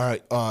example. All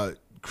right,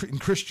 in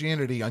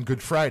Christianity on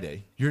Good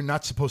Friday, you're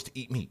not supposed to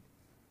eat meat.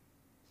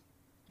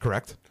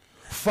 Correct?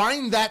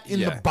 Find that in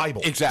the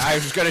Bible. Exactly. I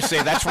was going to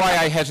say, that's why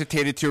I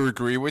hesitated to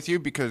agree with you,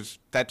 because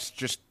that's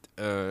just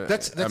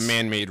that's a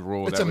man-made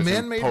rule. It's that a was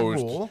man-made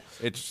imposed. rule.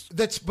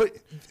 But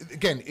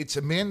again, it's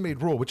a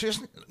man-made rule, which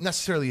isn't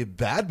necessarily a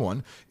bad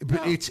one.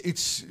 But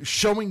it's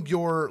showing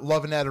your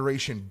love and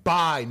adoration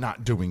by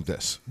not doing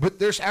this. But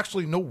there's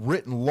actually no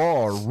written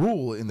law or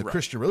rule in the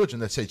Christian religion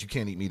that says you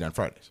can't eat meat on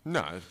Fridays.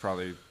 No, it's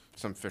probably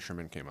some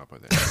fisherman came up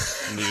with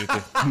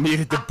it.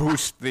 needed to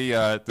boost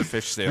the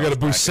fish sales. We got to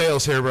boost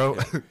sales here, bro.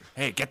 Yeah.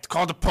 Hey,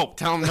 call the Pope.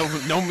 Tell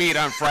him no meat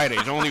on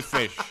Fridays, only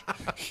fish.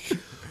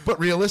 But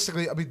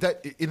realistically, I mean,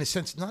 that in a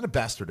sense, not a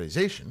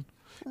bastardization.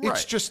 Right.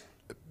 It's just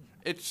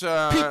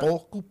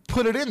people who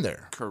put it in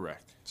there.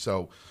 Correct.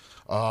 So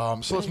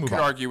let's move on. You could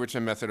argue it's a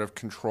method of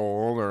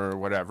control or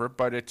whatever,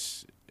 but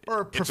it's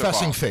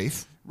professing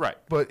faith, right?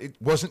 But it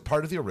wasn't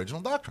part of the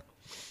original doctrine.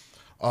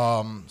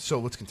 So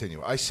let's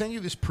continue. I sent you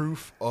this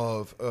proof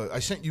of. I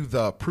sent you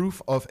the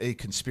proof of a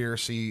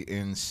conspiracy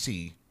in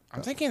C.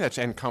 I'm thinking that's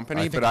N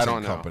Company, but I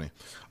don't know. Company,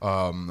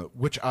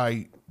 which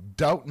I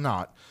doubt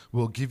not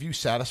will give you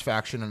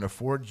satisfaction and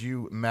afford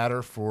you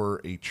matter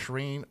for a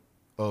train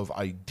of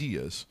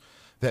ideas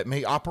that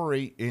may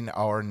operate in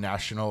our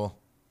national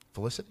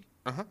felicity.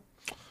 I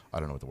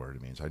don't know what the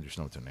word means. I just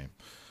know it's a name.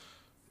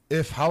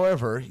 If,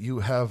 however, you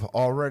have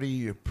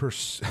already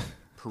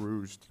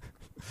perused.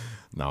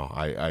 No,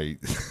 I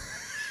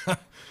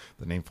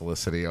The name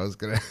Felicity. I was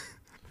gonna.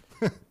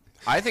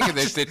 I think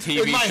it's the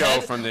TV show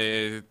head, from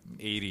the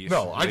 80s.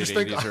 No, I just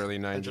think 80s, early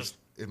 90s. Just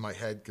in my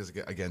head, because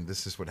again,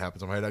 this is what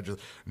happens in my head. I just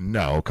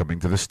now coming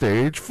to the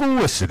stage,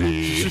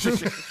 Felicity.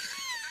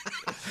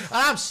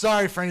 I'm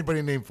sorry for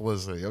anybody named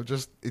Felicity.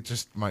 It's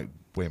just my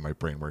way my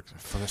brain works.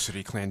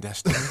 Felicity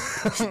clandestine.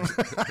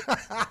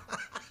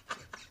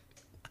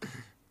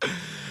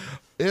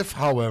 If,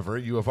 however,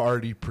 you have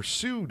already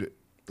perused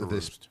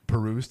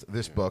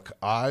this book,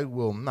 I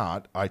will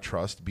not, I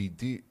trust,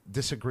 be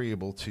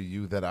disagreeable to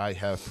you that I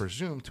have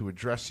presumed to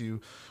address you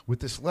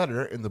with this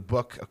letter in the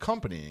book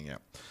accompanying it.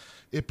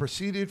 It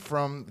proceeded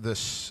from the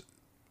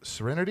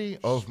serenity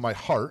of my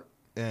heart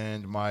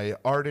and my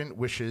ardent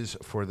wishes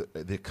for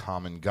the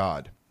common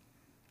God.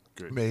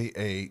 Good.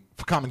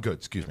 For common good,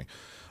 excuse me.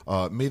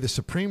 May the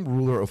supreme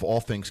ruler of all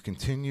things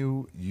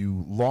continue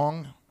you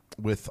long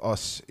with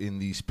us in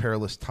these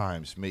perilous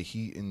times. May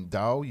he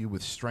endow you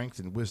with strength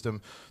and wisdom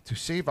to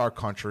save our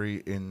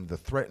country in the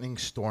threatening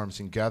storms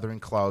and gathering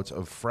clouds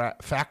of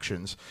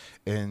factions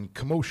and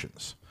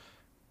commotions.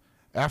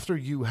 After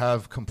you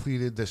have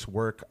completed this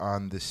work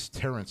on this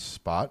Terrence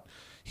spot,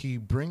 he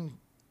bring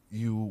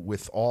you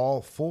with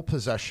the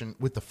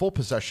full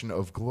possession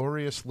of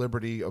glorious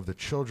liberty of the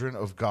children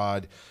of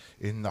God,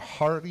 in the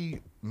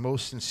hearty,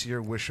 most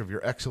sincere wish of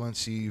your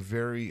excellency,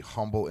 very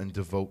humble and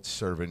devout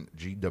servant,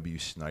 G.W.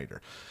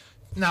 Snyder.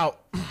 Now,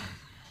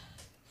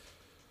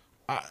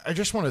 I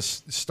just want to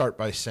start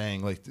by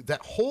saying, like,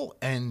 that whole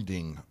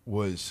ending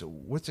was,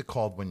 what's it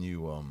called when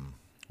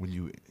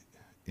you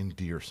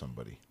endear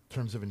somebody?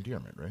 Terms of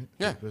endearment, right?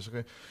 Yeah.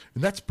 Basically.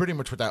 And that's pretty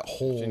much what that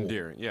whole... It's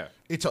endearing, yeah.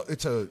 It's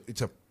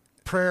a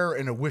prayer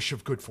and a wish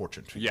of good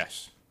fortune to you.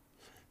 Yes.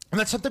 And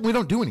that's something we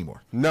don't do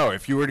anymore. No,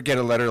 if you were to get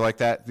a letter like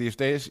that these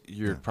days,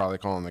 you're probably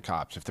calling the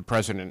cops. If the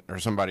president or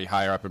somebody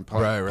higher up in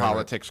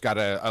politics got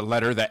a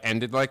letter that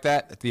ended like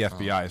that, the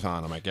FBI is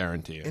on them, I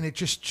guarantee you. And it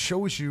just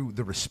shows you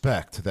the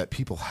respect that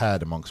people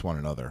had amongst one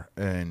another.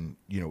 And,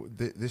 you know,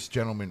 this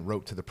gentleman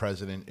wrote to the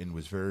president and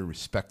was very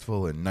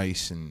respectful and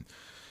nice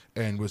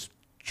and was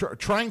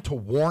trying to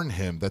warn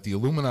him that the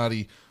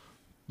Illuminati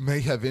may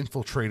have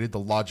infiltrated the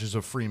lodges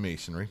of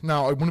Freemasonry.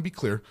 Now, I want to be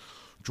clear.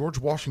 George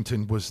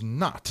Washington was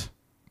not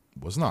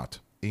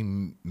a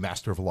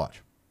master of a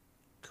lodge.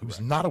 Correct. He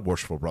was not a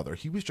worshipful brother.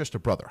 He was just a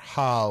brother.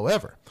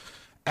 However,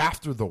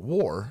 after the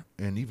war,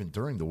 and even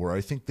during the war,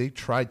 I think they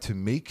tried to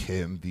make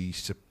him the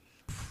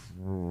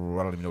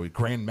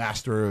Grand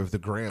Master of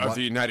the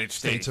United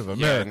States of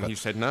America. Yeah, and he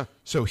said no.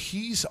 So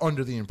he's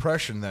under the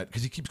impression that,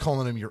 because he keeps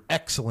calling him Your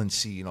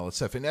Excellency and all that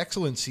stuff, and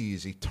Excellency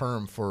is a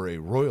term for a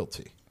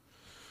royalty.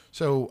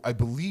 So I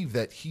believe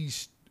that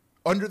he's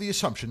under the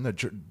assumption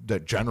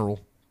that General,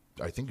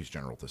 I think he's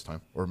general this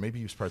time, or maybe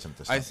he was president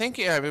this time. I think,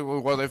 yeah.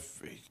 Well,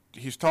 if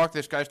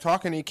this guy's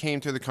talking, he came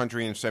to the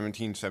country in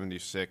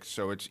 1776.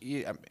 So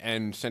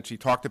and since he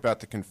talked about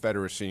the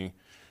Confederacy,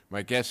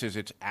 my guess is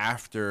it's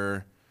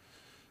after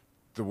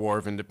the War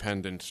of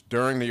Independence,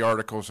 during the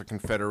Articles of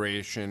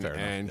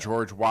Confederation,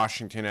 George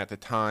Washington at the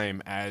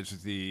time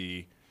as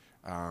the.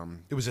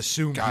 It was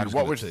assumed. God,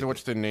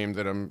 what's the name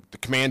that the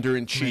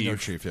Commander-in-Chief?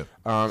 Commander-in-Chief, yeah.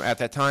 At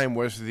that time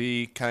was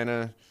the kind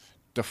of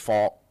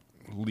default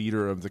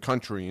leader of the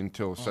country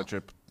until such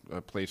a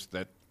place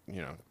that,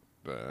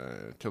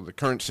 till the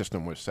current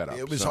system was set up.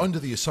 It was under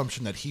the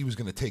assumption that he was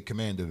going to take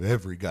command of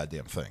every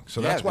goddamn thing.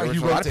 So that's why he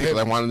wrote to him.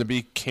 That wanted to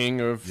be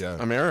king of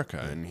America,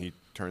 and he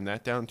turned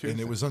that down too. And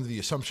it was under the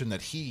assumption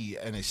that he,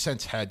 in a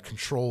sense, had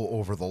control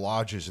over the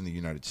lodges in the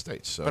United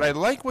States. So. But I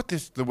like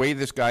the way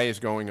this guy is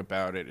going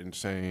about it and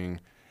saying,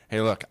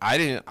 "Hey, look,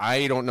 I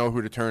don't know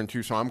who to turn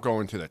to, so I'm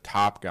going to the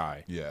top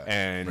guy. Yeah,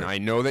 and I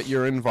know that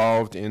you're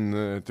involved in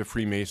the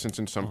Freemasons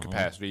in some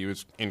capacity." He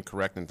was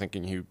incorrect in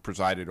thinking he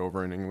presided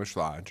over an English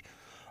lodge,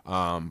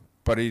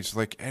 but he's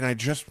like, and I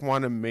just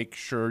want to make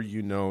sure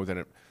you know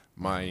that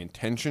my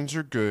intentions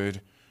are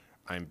good.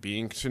 I'm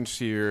being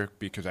sincere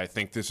because I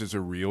think this is a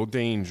real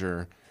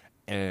danger,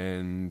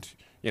 and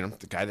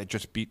the guy that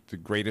just beat the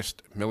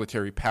greatest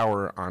military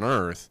power on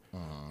earth,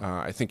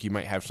 I think you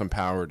might have some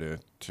power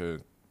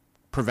to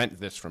prevent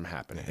this from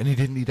happening. And he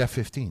didn't need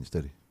F-15s,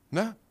 did he?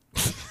 No.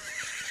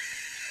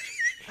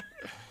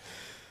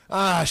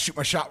 Shoot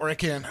my shot where I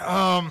can.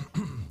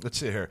 Let's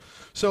see here.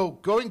 So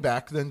going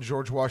back, then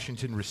George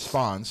Washington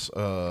responds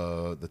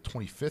the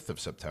 25th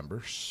of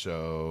September.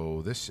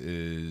 So this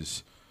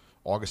is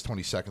August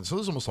 22nd. So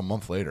this is almost a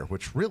month later,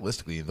 which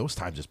realistically in those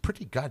times is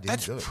pretty goddamn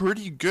good. That's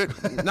pretty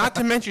good. Not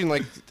to mention,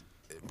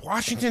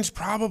 Washington's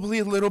probably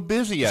a little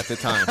busy at the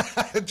time.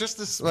 Just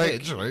a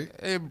smidge, right?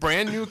 A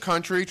brand new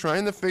country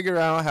trying to figure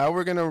out how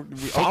we're going to...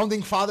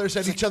 Founding fathers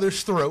at each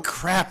other's throat.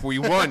 Crap, we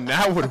won.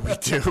 Now what do we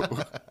do?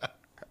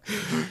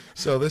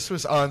 So this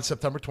was on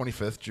September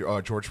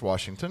 25th. George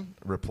Washington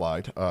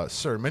replied,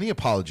 "Sir, many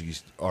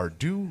apologies are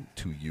due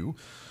to you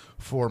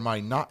for my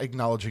not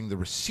acknowledging the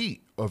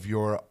receipt of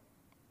your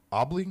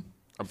obliging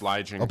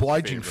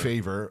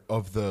favor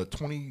of the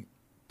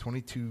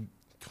 2022...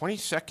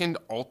 22nd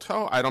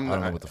Alto? I don't know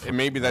what the fuck.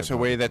 Maybe that's a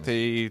way that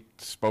they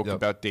spoke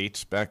about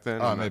dates back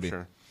then. I'm maybe. not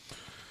sure.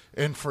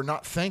 and for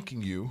not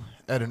thanking you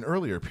at an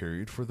earlier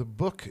period for the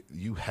book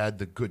you had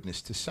the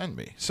goodness to send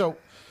me. So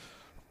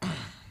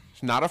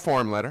It's not a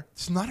form letter.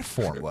 it's not a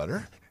form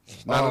letter.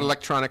 It's not an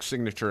electronic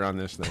signature on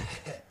this thing.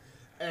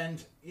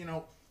 And,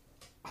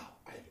 I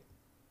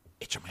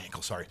itch on my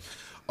ankle, sorry.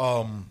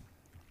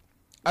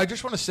 I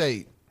just want to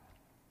say,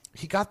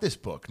 he got this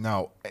book.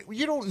 Now,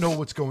 you don't know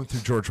what's going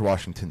through George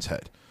Washington's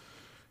head.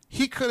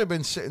 He could have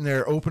been sitting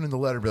there opening the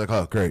letter and be like,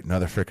 oh, great,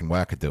 another freaking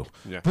wackadoo.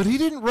 Yeah. But he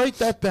didn't write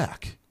that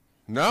back.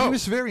 No. He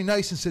was very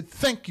nice and said,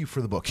 thank you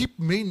for the book. He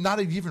may not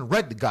have even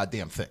read the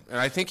goddamn thing. And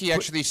I think he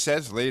actually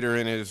says later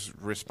in his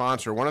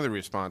response, or one of the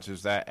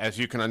responses, that, as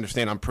you can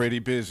understand, I'm pretty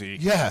busy.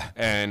 Yeah.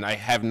 And I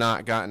have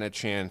not gotten a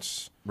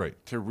chance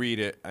to read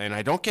it. And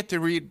I don't get to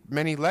read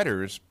many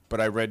letters,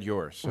 but I read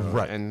yours. So,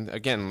 right. And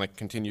again,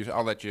 continues.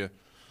 I'll let you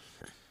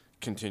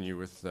continue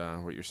with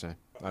what you're saying.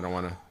 I don't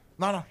want to.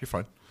 No, you're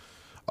fine.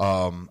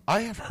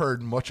 I have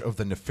heard much of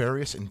the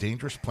nefarious and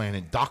dangerous plan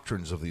and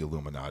doctrines of the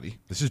Illuminati.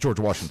 This is George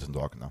Washington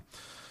talking now.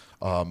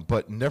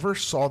 But never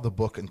saw the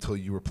book until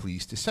you were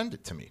pleased to send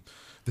it to me.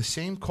 The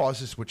same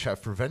causes which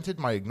have prevented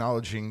my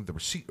acknowledging the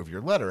receipt of your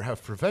letter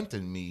have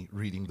prevented me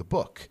reading the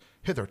book.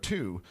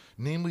 Hitherto,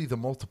 namely the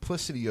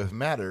multiplicity of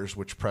matters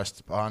which pressed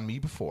upon me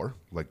before,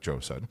 like Joe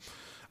said,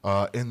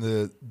 and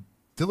the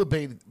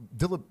Debilitated.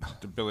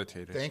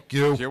 Thank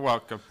you. You're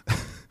welcome.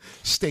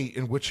 State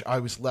in which I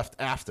was left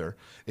after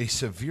a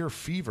severe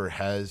fever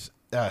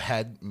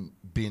had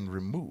been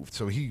removed.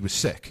 So he was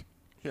sick.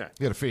 Yeah.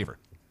 He had a fever.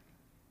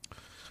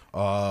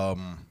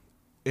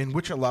 In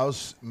which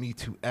allows me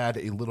to add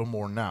a little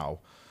more now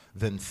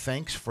than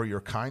thanks for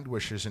your kind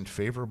wishes and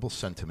favorable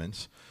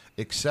sentiments,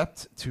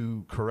 except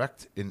to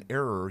correct an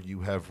error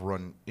you have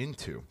run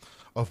into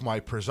of my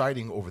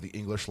presiding over the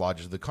English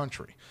lodges of the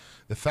country.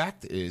 The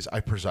fact is, I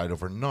preside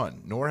over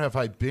none, nor have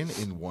I been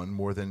in one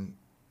more than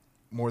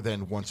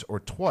once or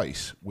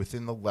twice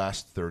within the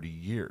last 30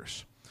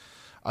 years.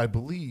 I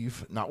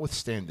believe,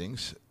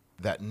 notwithstandings,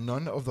 that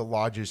none of the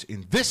lodges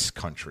in this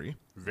country,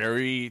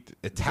 very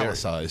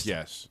italicized,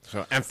 yes,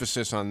 so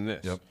emphasis on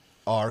this,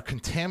 are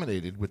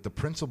contaminated with the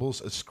principles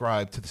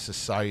ascribed to the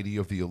Society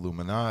of the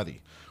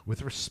Illuminati.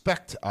 With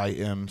respect, I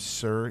am,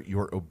 sir,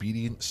 your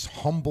obedient,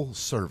 humble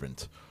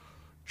servant,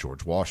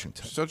 George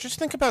Washington. So just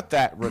think about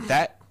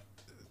that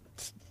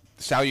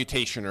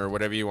salutation, or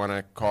whatever you want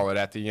to call it,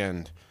 at the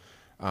end.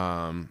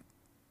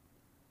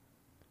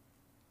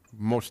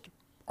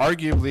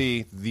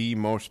 Arguably the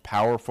most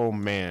powerful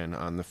man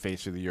on the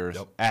face of the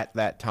earth at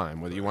that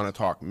time, whether you want to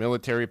talk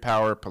military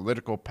power,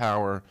 political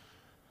power,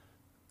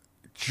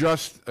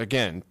 just,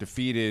 again,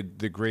 defeated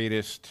the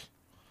greatest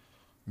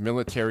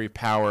military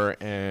power,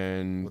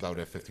 and Without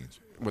F-15s.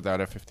 Without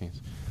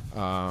F-15s.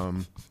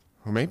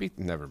 Or maybe,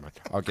 never mind.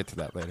 I'll get to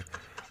that later.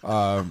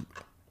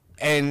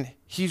 And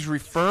he's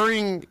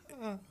referring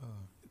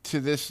to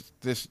this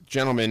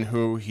gentleman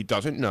who he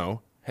doesn't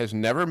know, has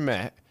never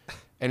met,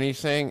 and he's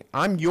saying,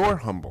 I'm your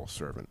humble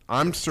servant.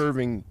 I'm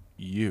serving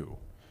you.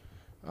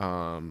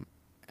 And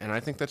I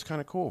think that's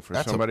kind of cool for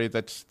somebody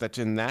that's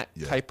in that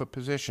type of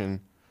position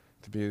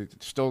to be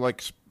still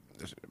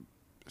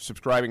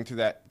subscribing to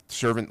that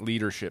servant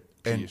leadership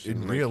piece.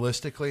 And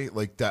realistically,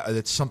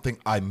 that's something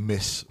I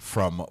miss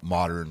from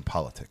modern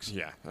politics.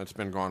 Yeah, that's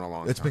been gone a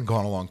long time. It's been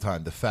gone a long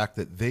time. The fact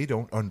that they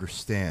don't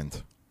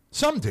understand.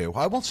 Some do.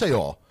 I won't say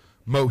all.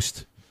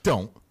 Most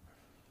don't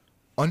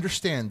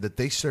understand that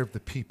they serve the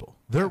people.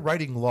 They're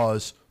writing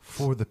laws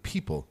for the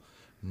people,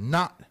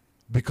 not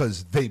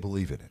because they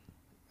believe in it.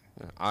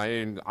 I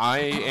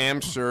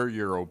am, sir,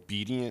 your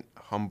obedient,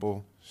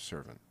 humble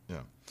servant.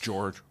 Yeah.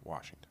 George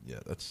Washington. Yeah,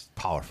 that's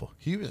powerful.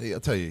 I'll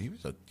tell you,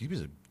 he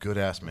was a good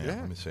ass man.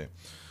 Let me say.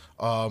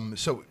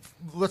 So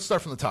let's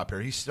start from the top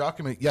here. He's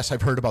talking. Yes,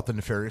 I've heard about the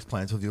nefarious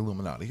plans of the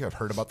Illuminati. I've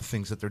heard about the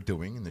things that they're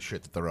doing and the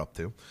shit that they're up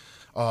to.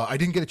 I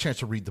didn't get a chance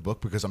to read the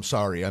book because I'm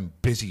sorry, I'm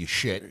busy as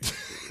shit.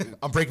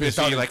 I'm breaking this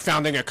down like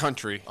founding a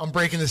country. I'm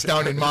breaking this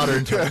down in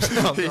modern terms.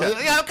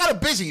 Yeah, I'm kind of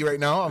busy right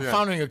now. I'm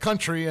founding a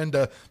country and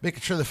making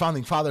sure the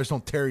founding fathers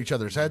don't tear each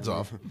other's heads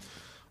off.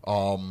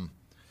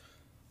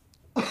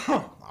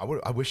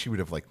 I wish he would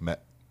have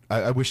met.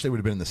 I wish they would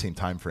have been in the same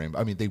time frame.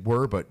 I mean, they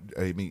were, but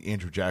I mean,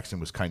 Andrew Jackson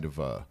was kind of.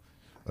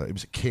 He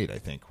was a kid, I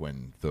think,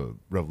 when the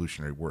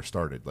Revolutionary War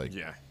started.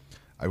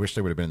 I wish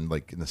they would have been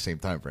in the same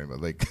time frame. But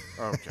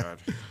oh god,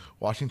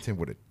 Washington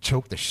would have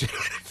choked the shit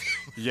out of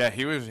him. Yeah,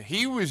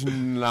 he was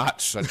not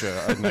such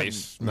a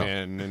nice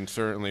man, and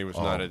certainly was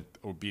not an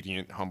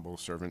obedient, humble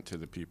servant to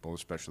the people,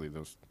 especially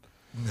those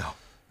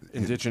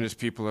indigenous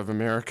people of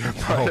America.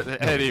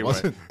 But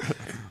anyway.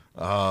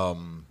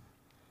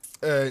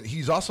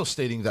 He's also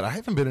stating that I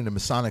haven't been in a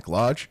Masonic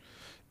lodge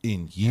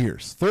in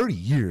years. 30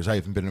 years I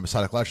haven't been in a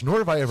Masonic lodge, nor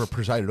have I ever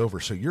presided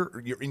over. So you're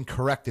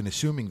incorrect in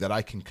assuming that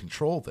I can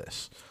control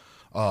this.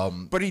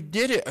 But he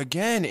did it,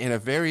 again, in a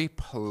very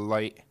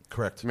polite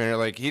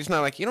manner. He's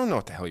not you don't know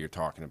what the hell you're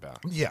talking about.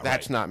 Yeah,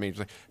 That's not me. He's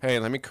like, hey,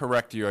 let me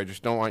correct you. I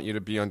just don't want you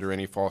to be under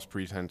any false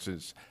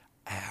pretenses.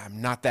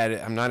 I'm not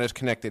as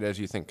connected as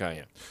you think I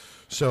am.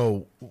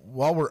 So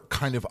while we're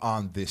kind of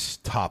on this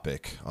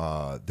topic,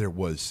 there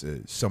was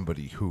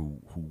somebody who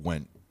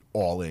went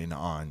all in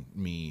on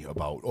me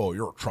about, oh,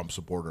 you're a Trump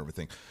supporter and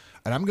everything.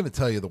 And I'm going to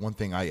tell you the one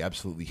thing I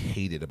absolutely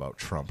hated about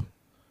Trump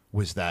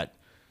was that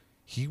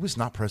he was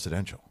not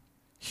presidential.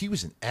 He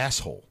was an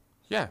asshole.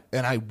 Yeah.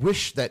 And I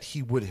wish that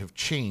he would have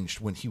changed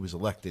when he was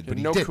elected, but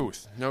he no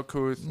didn't. No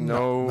couth,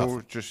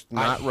 no just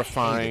not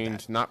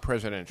refined, not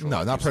presidential.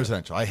 No, not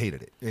presidential. I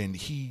hated it. And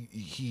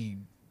he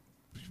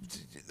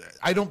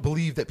I don't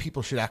believe that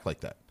people should act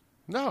like that.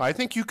 No, I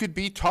think you could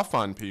be tough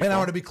on people. And I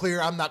want to be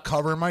clear, I'm not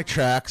covering my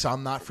tracks.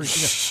 I'm not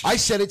freaking out. I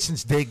said it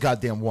since day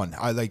goddamn one.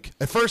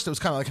 At first it was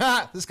kind of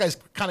like, this guy's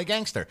kind of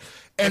gangster.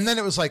 And then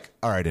it was like,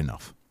 all right,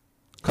 enough.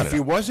 If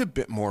he was a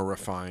bit more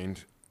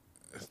refined,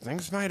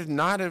 things might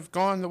not have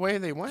gone the way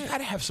they went. You got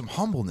to have some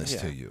humbleness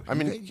to you. I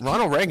mean,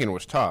 Ronald Reagan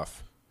was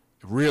tough.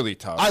 Really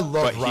tough. I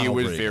love But Ronald he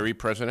was Reagan. very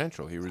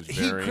presidential. He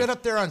got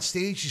up there on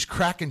stage. He's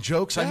cracking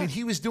jokes. Yeah. I mean,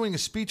 he was doing a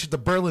speech at the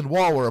Berlin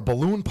Wall where a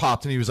balloon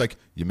popped, and he was like,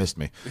 "You missed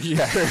me."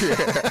 Yeah.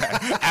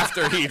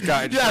 After he'd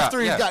gotten shot.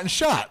 After he'd gotten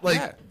shot.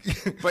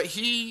 But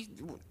he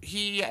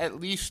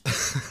at least,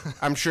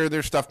 I'm sure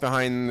there's stuff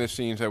behind the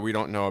scenes that we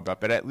don't know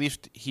about, but at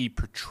least he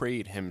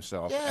portrayed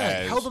himself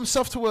as he held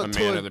himself to a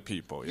man of the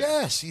people.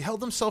 Yeah. Yes, he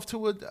held himself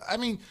to a. I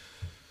mean,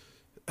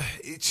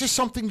 it's just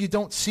something you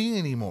don't see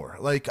anymore.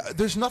 Like,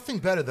 there's nothing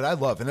better that I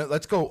love. And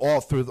let's go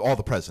all through all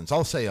the presidents.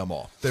 I'll say them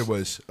all. There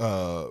was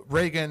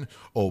Reagan,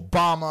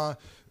 Obama,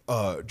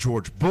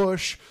 George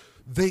Bush.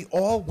 They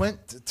all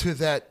went to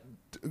that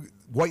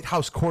White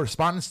House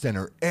Correspondence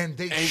Dinner, and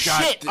they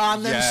shit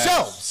on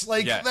themselves.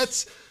 Like,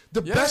 that's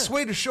the best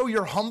way to show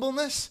your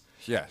humbleness.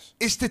 Yes,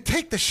 is to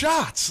take the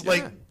shots.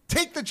 Like,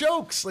 take the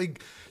jokes.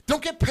 Like,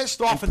 don't get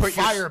pissed off and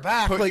fire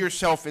back. Put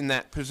yourself in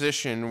that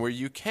position where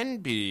you can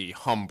be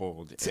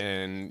humbled,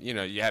 and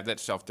you have that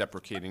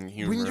self-deprecating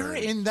humor. When you're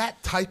in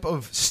that type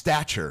of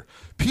stature,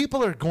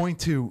 people are going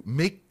to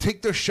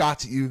take their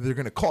shots at you. They're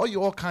going to call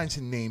you all kinds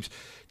of names.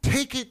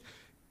 Take it,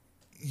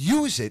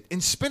 use it,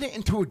 and spin it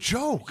into a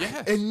joke,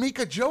 and make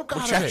a joke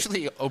out of it. Which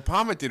actually,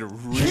 Obama did a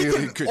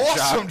really good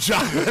awesome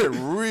job. He did a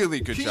really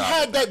good job. He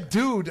had that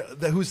dude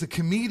who's the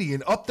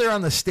comedian up there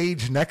on the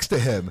stage next to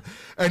him,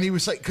 and he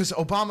was like, because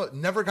Obama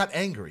never got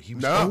angry. He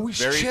was always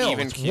very chill.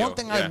 even It's keeled. one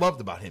thing I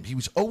loved about him. He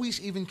was always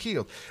even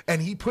keeled,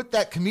 and he put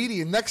that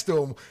comedian next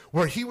to him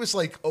where he was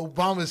like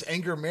Obama's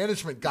anger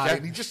management guy,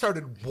 and he just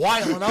started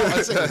wiling out. I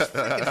was like, it's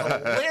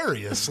freaking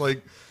hilarious.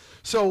 Like,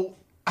 so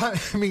I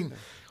mean.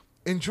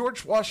 In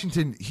George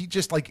Washington, he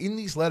just, like, in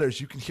these letters,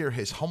 you can hear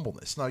his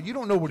humbleness. Now, you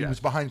don't know what he was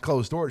behind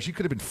closed doors. He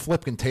could have been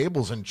flipping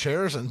tables and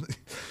chairs,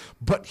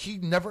 but he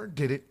never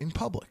did it in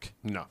public.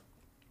 No.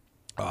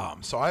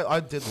 So I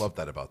did love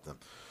that about them.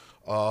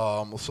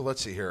 So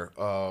let's see here.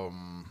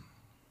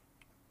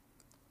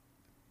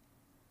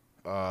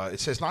 It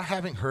says, not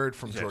having heard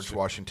from George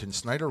Washington,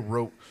 Snyder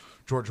wrote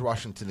George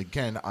Washington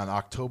again on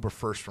October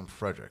 1st from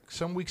Frederick.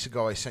 Some weeks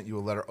ago, I sent you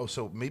a letter. Oh,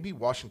 so maybe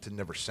Washington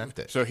never sent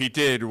it. So he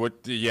did.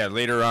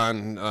 Later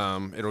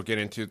on, it'll get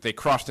into, they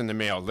crossed in the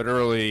mail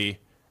literally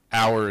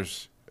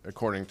hours,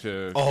 according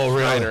to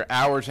Snyder,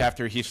 hours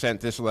after he sent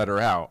this letter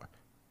out.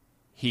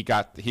 He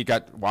got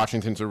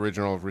Washington's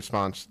original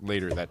response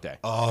later that day.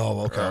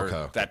 Oh,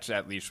 okay. That's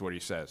at least what he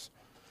says.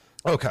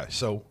 Okay,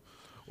 so...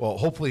 Well,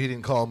 hopefully he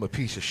didn't call him a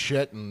piece of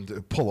shit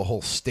and pull a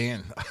whole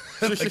stand.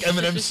 Like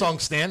Eminem's song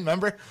Stand,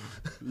 remember?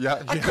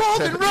 Yeah. I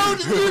called and wrote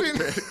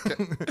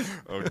it.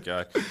 Oh,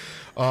 God.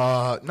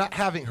 Not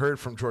having heard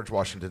from George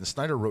Washington,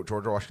 Snyder wrote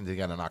George Washington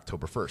again on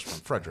October 1st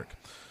from Frederick.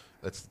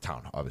 That's the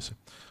town, obviously.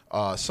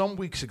 Some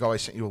weeks ago, I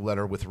sent you a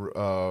letter with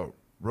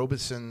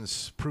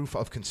Robeson's proof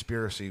of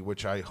conspiracy,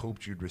 which I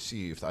hoped you'd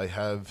received. I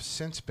have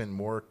since been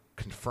more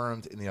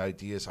confirmed in the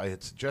ideas I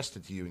had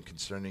suggested to you in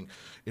concerning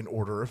an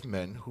order of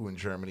men who in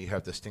Germany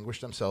have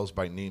distinguished themselves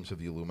by names of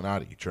the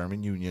Illuminati,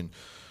 German Union,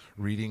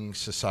 reading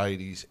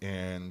societies,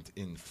 and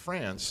in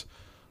France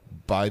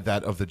by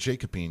that of the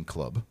Jacobin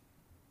Club.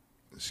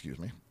 Excuse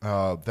me.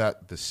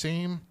 That the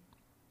same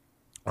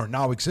are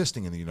now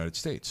existing in the United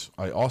States.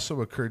 It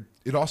also occurred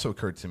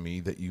to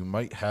me that you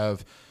might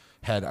have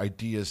had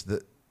ideas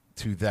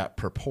to that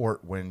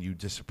purport when you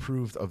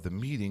disapproved of the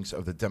meetings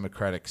of the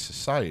democratic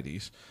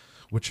societies,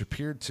 which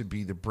appeared to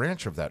be the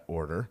branch of that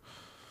order.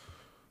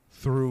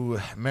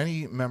 Through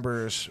many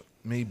members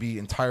may be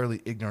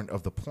entirely ignorant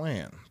of the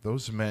plan.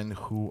 Those men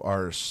who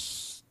are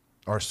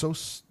so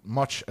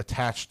much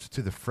attached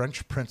to the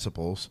French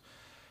principles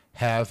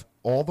have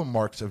all the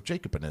marks of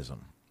Jacobinism.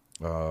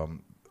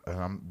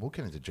 And we'll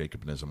get into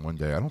Jacobinism one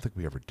day. I don't think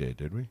we ever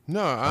did we?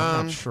 No.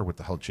 I'm not sure what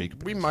the hell Jacobinism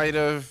is. We might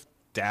have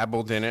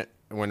dabbled in it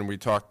when we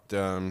talked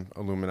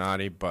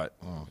Illuminati, but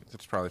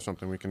that's probably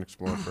something we can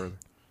explore further.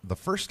 The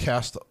first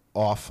cast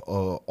off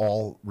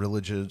all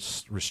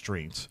religious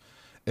restraints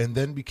and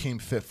then became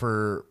fit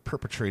for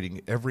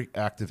perpetrating every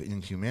act of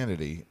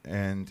inhumanity.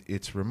 And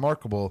it's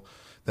remarkable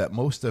that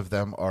most of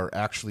them are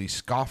actually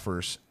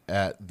scoffers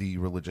at the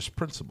religious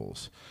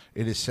principles.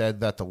 It is said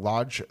that the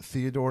Lodge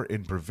Theodore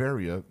in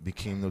Bavaria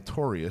became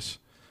notorious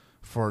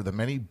for the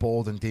many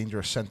bold and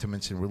dangerous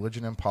sentiments in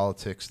religion and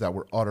politics that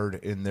were uttered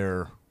in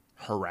their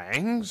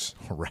Harangues?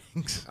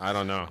 harangues. I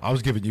don't know. I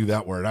was giving you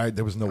that word.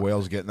 There was no way I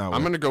was getting that one.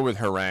 I'm going to go with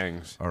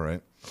harangues. All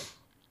right.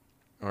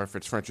 Or if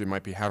it's French, it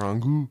might be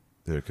harangue.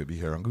 There could be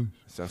harangues.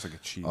 Sounds like a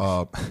cheese.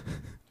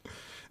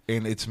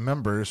 And its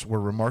members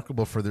were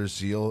remarkable for their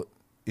zeal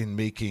in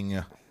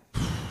making...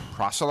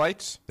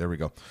 Proselytes? There we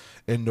go.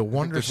 And no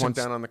wonder... There's one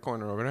down on the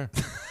corner over there.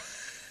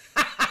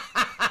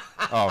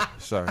 Oh,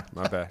 sorry.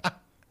 My bad.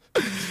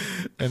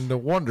 And no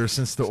wonder,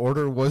 since the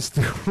order was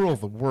to rule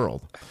the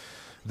world.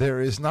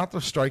 There is not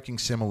the striking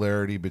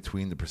similarity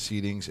between the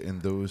proceedings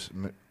and those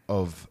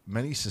of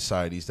many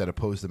societies that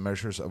oppose the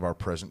measures of our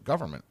present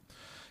government.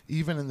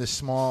 Even in this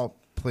small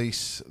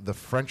place, the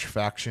French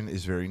faction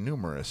is very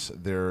numerous.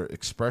 Their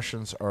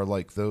expressions are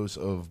like those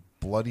of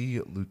bloody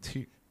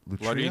Lutria.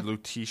 Bloody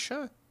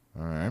Lutetia?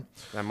 All right.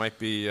 That might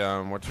be,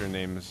 what's her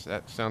name's,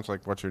 that sounds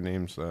like what's her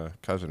name's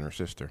cousin or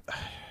sister.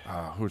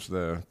 Who's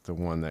the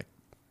one that...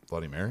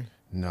 Bloody Mary?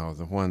 No,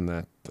 the one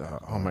that,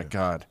 oh my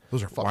God.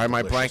 Those are fucking Why am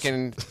I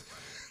delicious.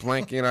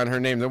 blanking on her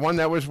name? The one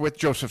that was with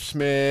Joseph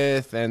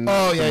Smith and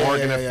the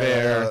Morgan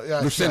Affair. Yeah,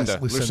 Lucinda.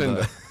 yes,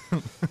 Lucinda.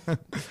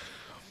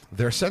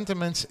 Their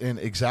sentiments in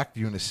exact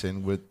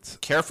unison with...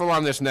 Careful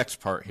on this next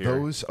part here.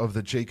 Those of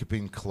the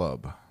Jacobin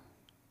Club.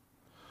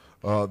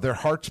 Their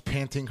hearts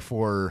panting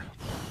for...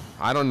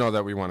 I don't know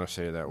that we want to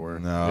say that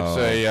word. No. It's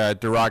a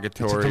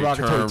derogatory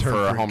term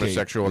for a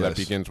homosexual gay, that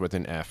begins with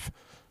an F.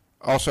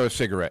 Also a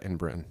cigarette in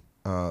Britain.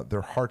 Their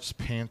hearts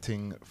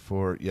panting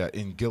for,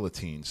 in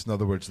guillotines. In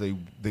other words,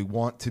 they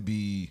want to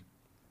be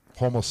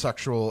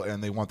homosexual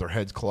and they want their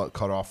heads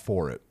cut off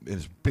for it,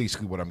 is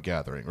basically what I'm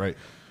gathering, right?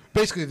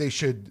 Basically, they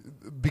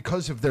should,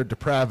 because of their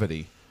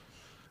depravity,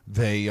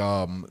 they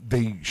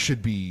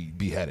should be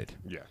beheaded.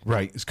 Yeah.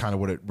 Right, is kind of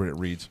what it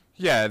reads.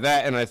 Yeah,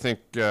 that, and I think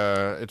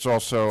it's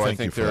also,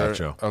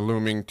 they're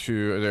alluding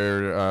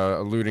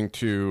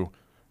to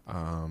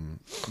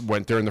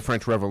when during the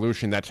French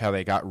Revolution, that's how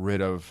they got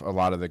rid of a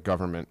lot of the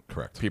government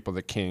people,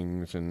 the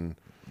kings and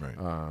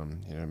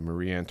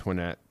Marie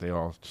Antoinette. They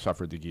all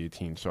suffered the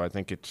guillotine. So I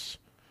think it's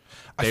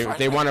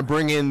they want to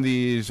bring in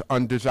these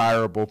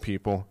undesirable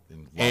people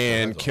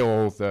and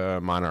kill the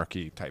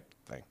monarchy type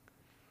thing.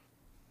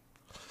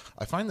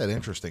 I find that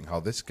interesting how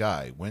this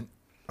guy went.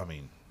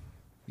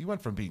 He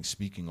went from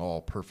speaking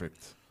all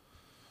perfect.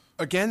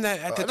 Again, that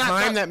at the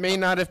time, that may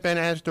not have been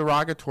as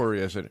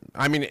derogatory as it.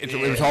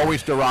 It was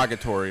always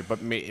derogatory, but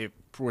it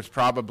was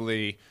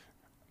probably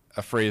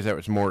a phrase that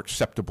was more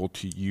acceptable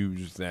to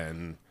use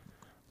than.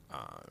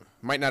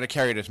 Might not have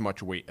carried as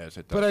much weight as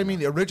it does. But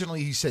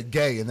originally he said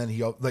gay, and then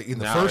he in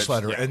the first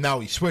letter, and now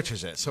he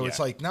switches it. So it's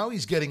like now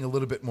he's getting a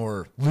little bit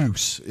more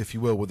loose, if you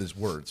will, with his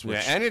words.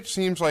 Yeah, and it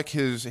seems like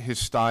his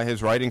style,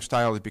 his writing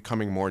style, is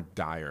becoming more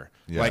dire.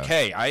 Yeah. Like,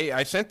 hey,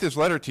 I sent this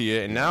letter to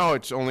you, and now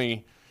it's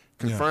only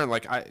confirmed.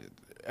 Like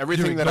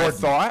everything that I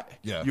thought,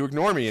 you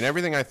ignore me, and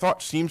everything I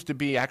thought seems to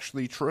be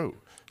actually true.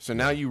 So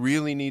now you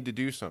really need to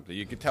do something.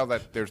 You can tell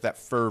that there's that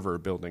fervor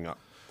building up.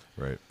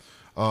 Right.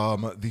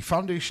 The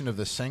foundation of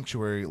the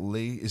sanctuary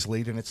is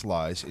laid in its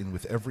lies, and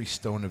with every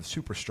stone of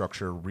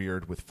superstructure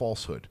reared with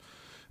falsehood.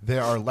 They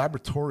are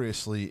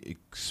laboriously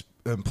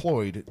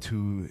employed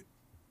to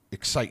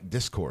excite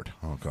discord.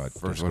 Oh, God.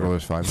 For as little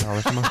as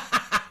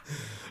 $5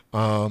 a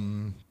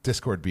month?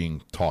 Discord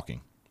being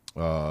talking.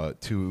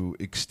 To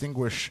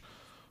extinguish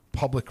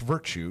public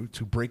virtue,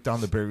 to break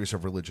down the barriers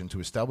of religion, to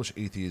establish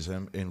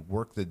atheism, and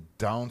work the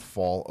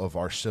downfall of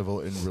our civil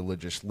and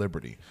religious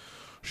liberty.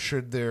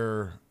 Should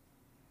their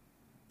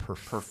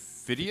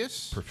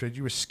perfidious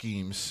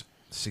schemes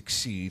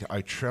succeed,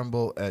 I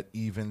tremble at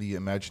even the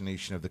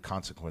imagination of the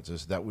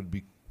consequences that would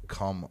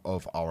become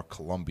of our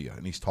Columbia.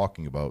 And he's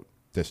talking about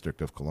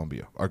District of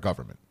Columbia, our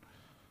government.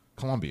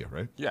 Columbia,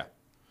 right? Yeah.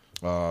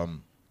 I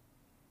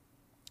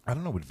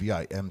don't know what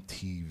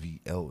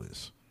VIMTVL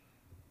is,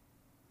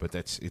 but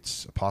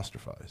it's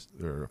apostrophized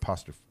or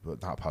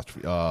not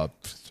apostrophe. I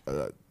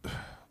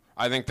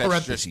think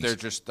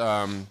that's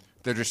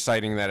they're just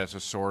citing that as a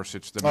source.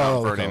 It's the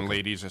Mount Vernon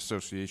Ladies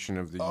Association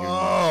of the Union.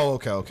 Oh,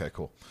 okay,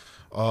 cool.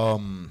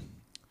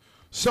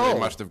 So they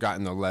must have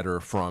gotten the letter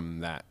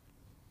from that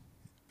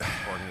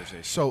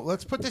organization. So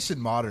let's put this in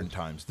modern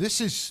times. This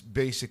is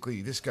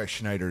basically, this guy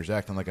Schneider is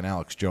acting like an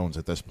Alex Jones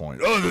at this point.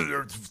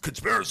 There's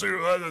conspiracy.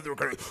 They're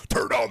going to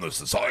turn down the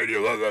society.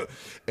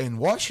 In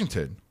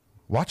Washington,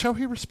 watch how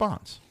he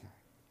responds.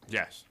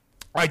 Yes.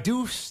 I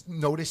do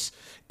notice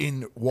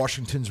in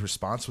Washington's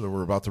response, that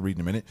we're about to read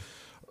in a minute,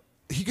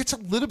 he gets a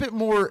little bit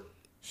more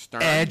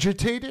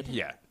agitated.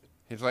 Yeah.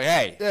 He's like,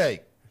 hey,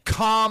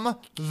 calm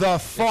the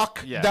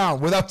fuck down,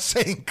 without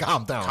saying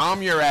calm down.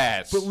 Calm your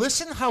ass. But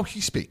listen how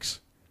he speaks.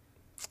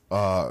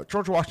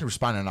 George Washington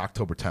responded on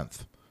October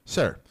 10th.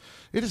 Sir,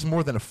 it is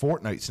more than a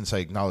fortnight since I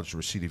acknowledged the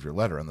receipt of your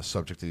letter on the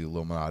subject of the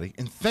Illuminati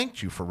and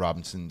thanked you for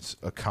Robinson's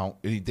account.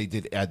 They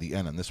did add the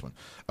N on this one.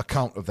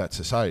 Account of that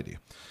society.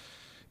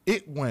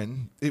 It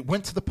went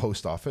to the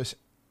post office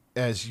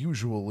as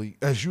usual,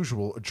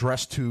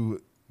 addressed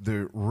to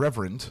the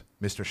Reverend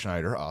Mr.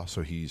 Schneider.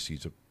 So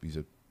he's a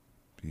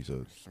He's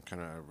a some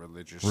kind of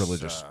religious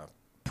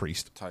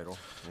priest title.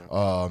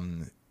 Yeah.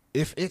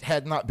 If it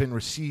had not been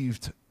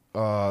received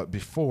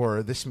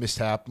before, this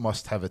mishap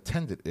must have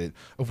attended it,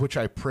 of which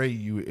I pray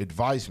you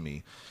advise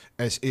me,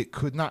 as it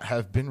could not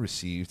have been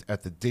received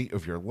at the date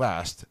of your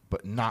last,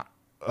 but not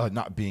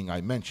being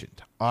I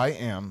mentioned. I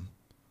am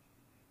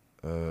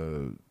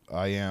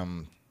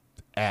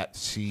at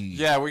sea.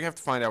 Yeah, we have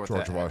to find out what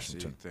George that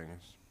Washington thing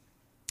is.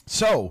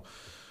 So,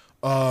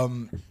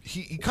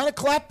 he kind of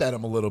clapped at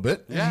him a little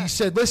bit, and Yeah. he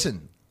said,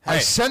 "Listen, I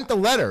Hey. sent the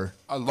letter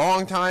A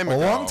long time ago.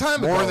 long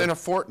time More ago. than a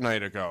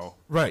fortnight ago.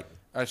 right."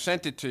 I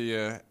sent it to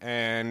you,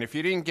 and if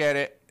you didn't get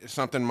it,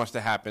 something must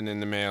have happened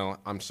in the mail.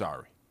 I'm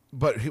sorry.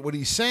 But what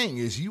he's saying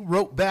is, you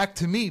wrote back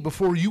to me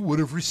before you would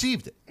have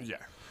received it. Yeah.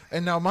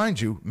 And now,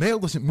 mind you, mail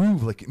doesn't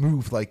move like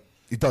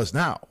it does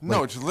now.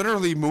 No, Like, it's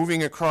literally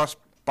moving across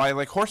by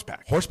like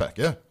horseback. horseback.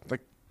 Yeah.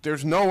 Like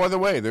there's no other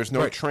way. There's no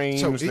Right. trains.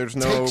 So it there's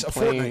no takes a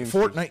fortnight. planes.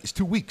 Fortnight is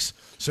 2 weeks.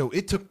 So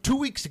it took 2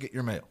 weeks to get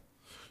your mail.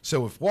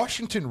 So if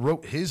Washington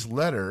wrote his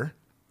letter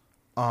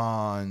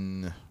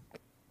on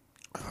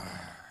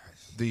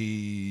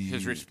the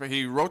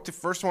He wrote the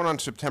first one on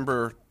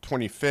September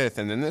 25th,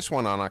 and then this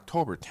one on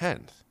October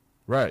 10th.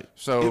 right,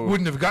 So it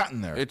wouldn't have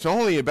gotten there. It's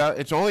only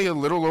a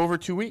little over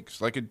 2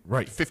 weeks, like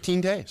Right.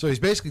 15 days. So he's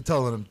basically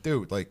telling him,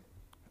 dude, like,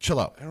 chill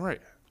out. All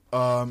right.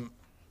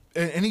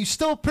 And he's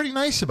still pretty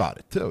nice about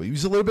it too. He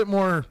was a little bit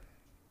more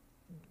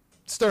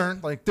stern,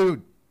 like,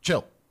 dude,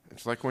 chill.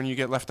 It's like when you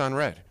get left on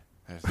red,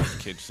 as the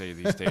kids say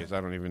these days.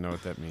 I don't even know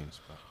what that means.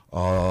 But.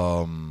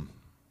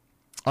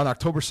 On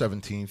October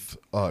 17th,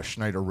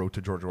 Schneider wrote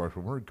to George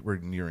Washington. We're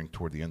nearing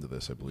toward the end of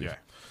this, I believe.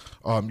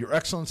 Yeah. Your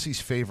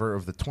Excellency's favor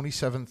of the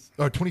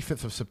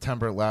 25th of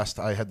September last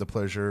I had the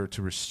pleasure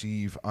to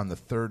receive on the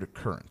 3rd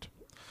current.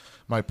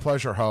 My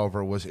pleasure,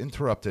 however, was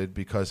interrupted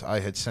because I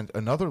had sent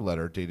another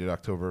letter dated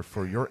October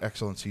for Your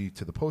Excellency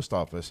to the post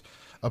office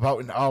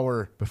about an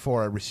hour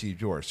before I received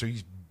yours. So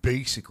he's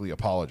basically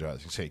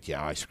apologizing, saying,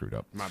 yeah, I screwed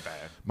up. My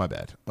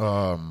bad.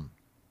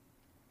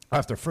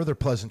 After further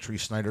pleasantry,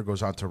 Snyder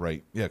goes on to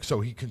write, yeah, so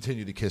he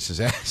continued to kiss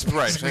his ass.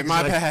 Right. Say,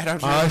 my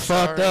bad. I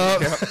fucked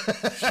up.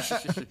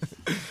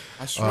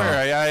 I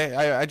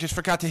swear, I just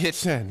forgot to hit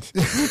send.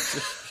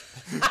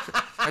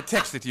 I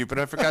texted you, but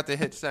I forgot to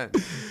hit send.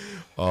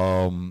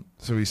 So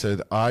he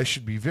said, I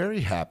should be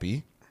very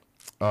happy,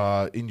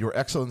 in Your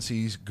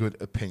Excellency's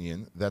good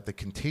opinion, that the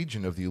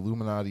contagion of the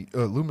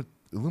Illuminatism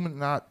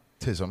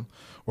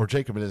or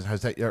Jacobinism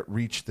has not yet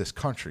reached this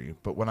country.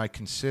 But when I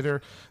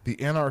consider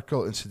the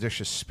anarchical and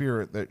seditious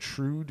spirit that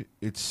shrewd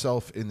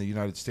itself in the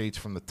United States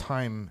from the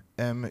time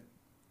M.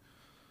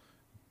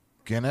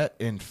 Gannett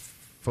and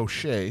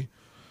Fauché,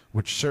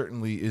 which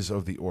certainly is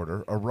of the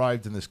order,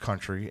 arrived in this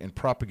country and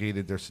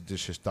propagated their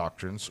seditious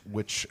doctrines,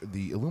 which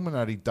the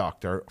Illuminati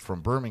doctor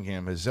from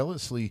Birmingham has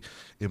zealously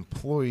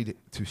employed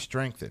to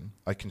strengthen,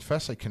 I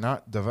confess I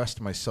cannot divest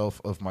myself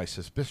of my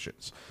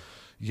suspicions.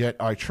 Yet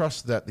I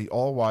trust that the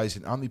all-wise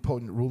and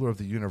omnipotent ruler of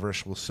the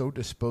universe will so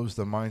dispose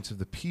the minds of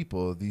the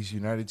people of these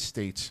United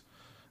States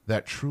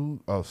that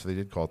true... Oh, so they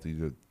did call it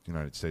the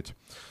United States.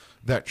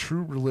 That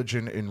true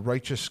religion and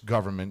righteous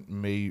government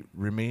may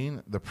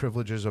remain the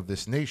privileges of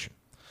this nation.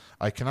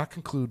 I cannot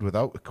conclude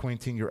without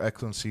acquainting Your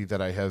Excellency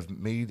that I have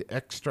made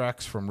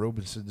extracts from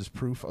Robinson's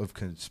proof of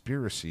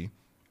conspiracy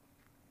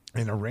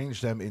and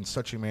arranged them in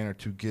such a manner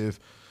to give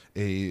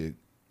a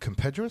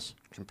compendious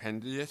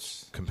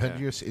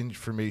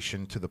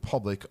information to the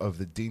public of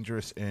the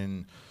dangerous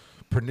and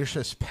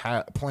pernicious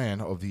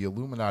plan of the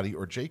Illuminati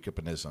or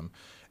Jacobinism,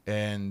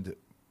 and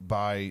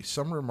by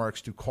some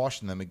remarks to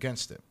caution them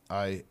against it.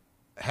 I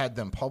had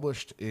them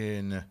published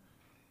in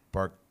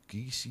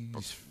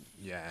Bargesi's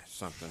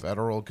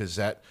Federal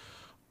Gazette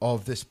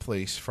of this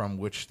place, from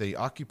which they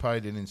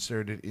occupied and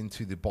inserted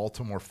into the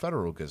Baltimore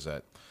Federal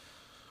Gazette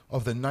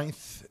of the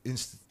 9th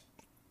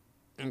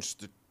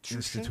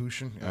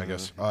institution, I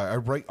guess. I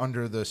write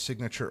under the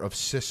signature of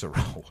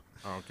Cicero.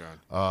 Oh,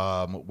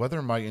 God.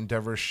 Whether my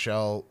endeavors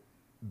shall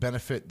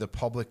benefit the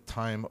public,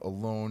 time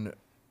alone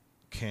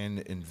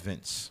can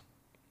evince.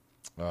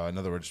 In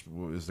other words,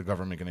 is the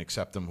government going to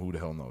accept them? Who the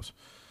hell knows?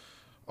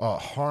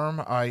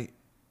 Harm I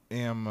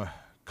am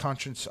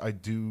conscience I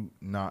do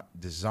not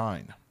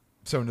design.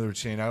 So in other words,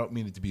 saying I don't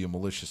mean it to be a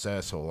malicious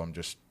asshole. I'm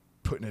just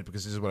putting it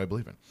because this is what I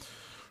believe in.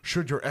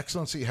 Should Your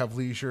Excellency have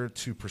leisure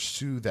to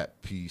pursue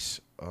that piece,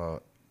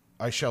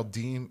 I shall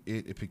deem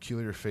it a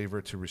peculiar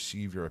favor to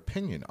receive your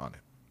opinion on it.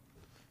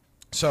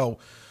 So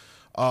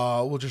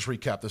we'll just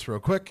recap this real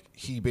quick.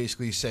 He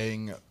basically is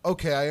saying,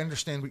 okay, I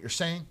understand what you're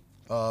saying,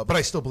 but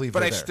I still believe But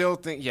they're I there. still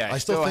think, I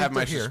still think have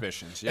my they're here.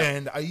 suspicions. Yep.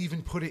 And I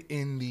even put it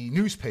in the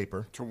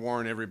newspaper to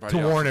warn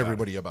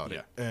everybody about it.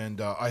 it.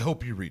 And I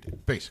hope you read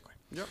it, basically.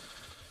 Yep.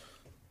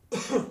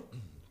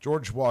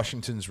 George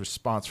Washington's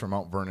response from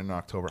Mount Vernon in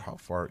October. How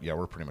far? Yeah,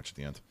 we're pretty much at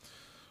the end.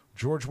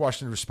 George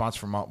Washington's response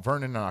from Mount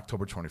Vernon on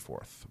October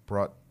 24th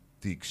brought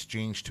the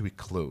exchange to a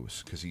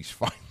close because he's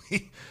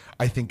finally,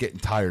 I think, getting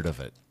tired of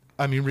it.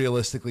 I mean,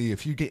 realistically,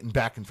 if you're getting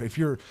back and if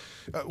you're,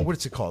 what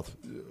is it called?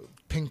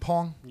 Ping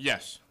pong?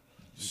 Yes.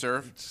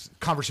 surf,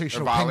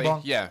 conversational or volley. ping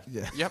pong. Yeah.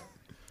 Yep.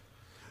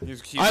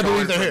 I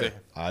believe they're here.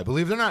 I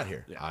believe they're not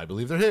here. Yeah. I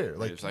believe they're here.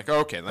 Like, it's like,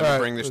 okay, let me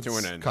bring this to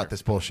an end. Cut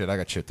this bullshit. I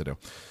got shit to do.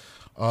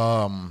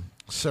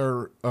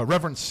 Sir,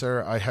 Reverend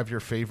Sir, I have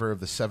your favor of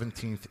the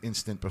 17th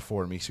instant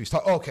before me. So he's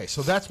talking. Okay,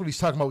 so that's what he's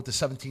talking about with the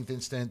 17th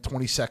instant,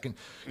 22nd.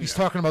 He's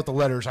talking about the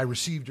letters. I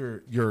received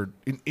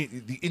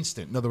the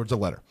instant. In other words, a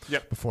letter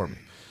before me.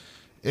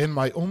 And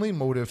my only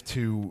motive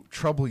to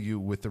trouble you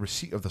with the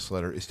receipt of this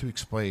letter is to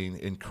explain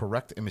and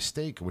correct a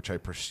mistake which I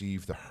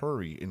perceive the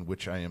hurry in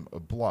which I am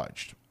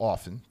obliged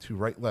often to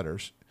write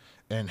letters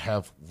and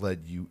have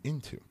led you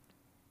into.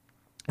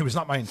 It was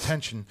not my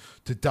intention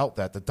to doubt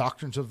that the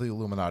doctrines of the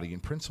Illuminati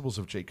and principles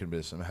of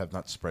Jacobinism have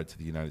not spread to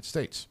the United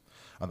States.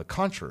 On the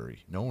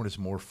contrary, no one is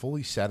more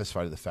fully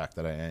satisfied of the fact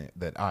that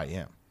I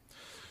am.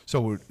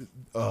 So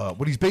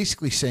what he's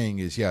basically saying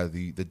is,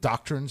 the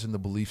doctrines and the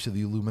beliefs of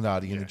the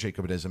Illuminati and the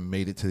Jacobinism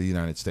made it to the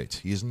United States.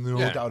 He has no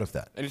doubt of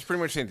that. And he's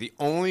pretty much saying the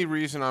only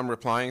reason I'm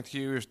replying to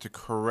you is to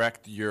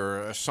correct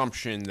your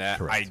assumption that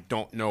I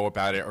don't know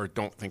about it or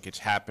don't think it's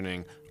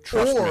happening.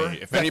 Trust me,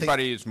 if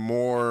anybody is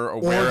more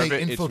aware of it,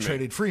 they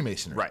infiltrated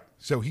Freemasonry. Right.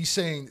 So he's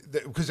saying,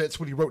 because that's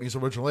what he wrote in his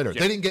original letter.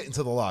 They didn't get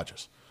into the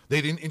lodges. They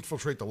didn't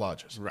infiltrate the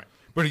lodges. Right.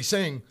 But he's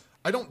saying,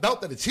 I don't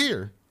doubt that it's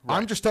here. Right.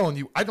 I'm just telling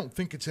you, I don't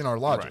think it's in our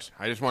lodges.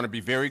 Right. I just want to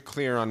be very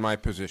clear on my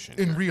position.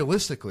 And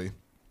realistically,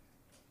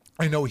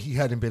 I know he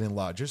hadn't been in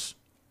lodges.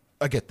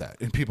 I get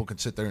that. And people can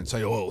sit there and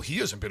say, oh, he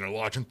hasn't been in a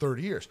lodge in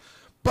 30 years.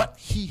 But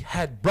he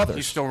had brothers.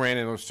 He still ran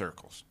in those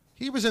circles.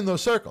 He was in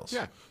those circles.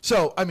 Yeah.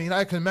 So, I mean,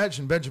 I can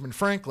imagine Benjamin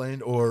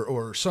Franklin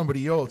or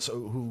somebody else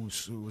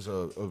who's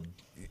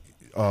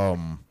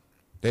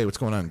hey, what's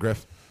going on,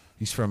 Griff?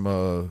 He's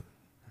from,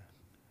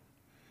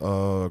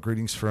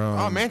 greetings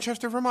from...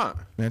 Manchester, Vermont.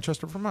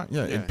 Manchester, Vermont,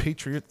 yeah. And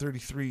Patriot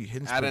 33,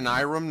 Hinsburg.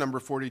 Adoniram,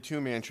 number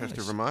 42,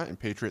 Manchester, Vermont, and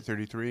Patriot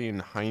 33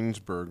 in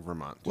Heinsberg,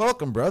 Vermont.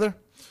 Welcome, brother.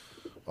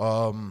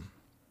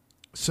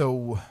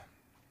 So,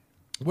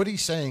 what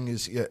he's saying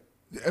is...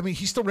 I mean,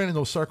 he still ran in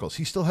those circles.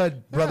 He still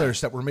had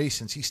brothers that were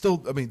Masons. He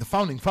still, I mean, the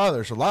founding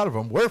fathers, a lot of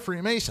them were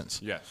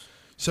Freemasons. Yes.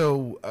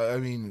 So, I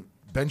mean,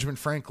 Benjamin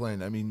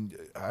Franklin, I mean,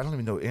 I don't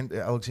even know,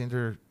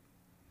 Alexander...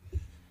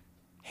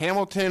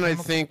 Hamilton, I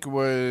think,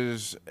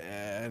 was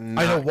I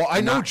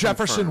know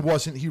Jefferson confirmed.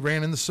 wasn't. He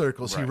ran in the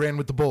circles. Right. He ran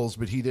with the Bulls,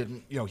 but he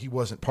didn't, he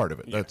wasn't part of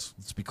it. Let's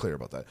be clear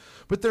about that.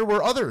 But there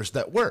were others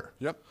that were.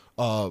 Yep.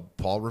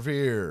 Paul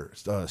Revere,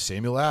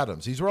 Samuel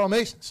Adams. These were all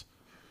Masons.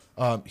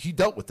 He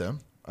dealt with them.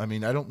 I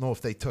mean, I don't know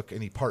if they took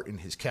any part in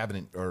his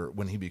cabinet or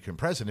when he became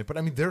president, but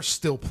I mean, they're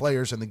still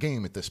players in the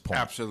game at this point.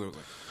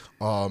 Absolutely.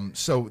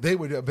 So they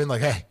would have been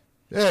like,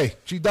 hey,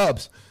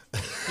 G-Dubs.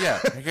 Yeah,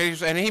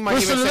 and he might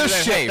Listen even to say this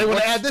that, shit. hey, They would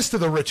add this to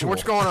the ritual.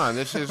 what's going on?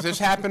 Is this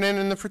happening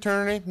in the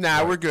fraternity?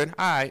 Nah, we're good.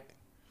 All right.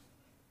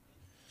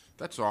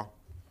 That's all.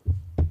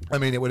 I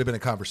mean, it would have been a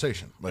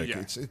conversation. Like Yeah.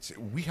 it's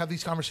we have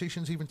these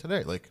conversations even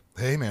today. Like,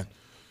 hey man,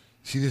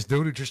 see this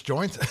dude who just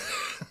joined?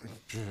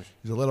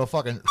 He's a little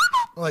fucking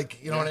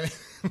like, you know what I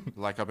mean?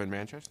 Like up in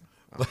Manchester?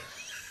 Oh.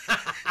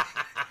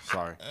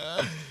 Sorry.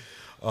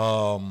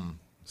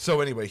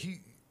 So anyway,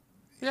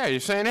 Yeah,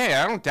 you're saying, hey,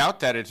 I don't doubt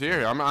that it's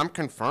here. I'm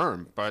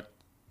confirmed, but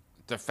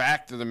the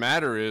fact of the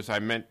matter is,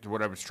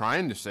 what I was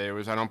trying to say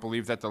was I don't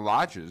believe that the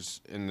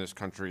lodges in this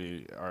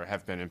country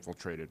have been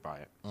infiltrated by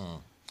it.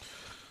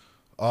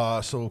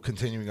 So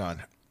continuing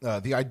on.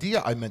 The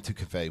idea I meant to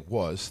convey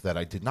was that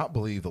I did not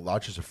believe the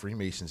lodges of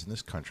Freemasons in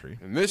this country.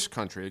 In this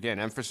country, again,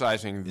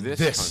 emphasizing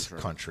this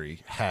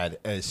country had,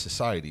 as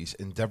societies,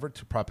 endeavored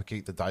to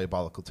propagate the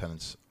diabolical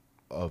tenets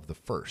of the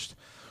first,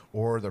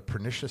 or the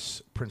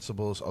pernicious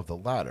principles of the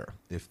latter,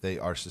 if they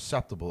are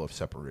susceptible of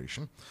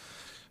separation.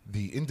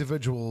 The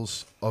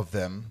individuals of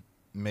them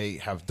may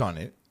have done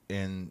it,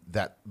 and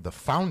that the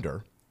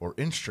founder, or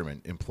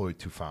instrument employed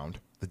to found,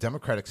 the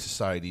democratic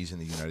societies in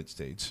the United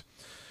States,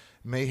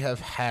 may have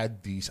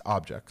had these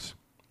objects,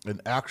 and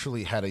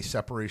actually had a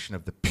separation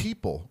of the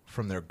people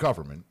from their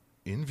government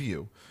in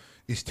view,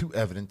 is too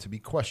evident to be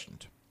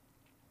questioned.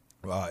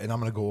 And I'm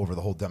going to go over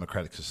the whole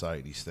democratic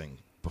societies thing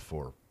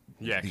before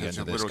the end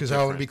of this, because I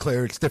want to be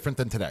clear, it's different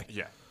than today.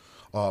 Yeah.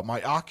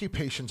 My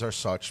occupations are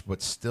such,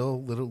 but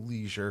still little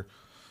leisure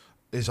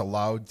is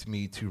allowed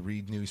me to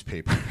read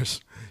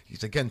newspapers.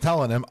 He's again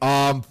telling him,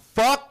 I'm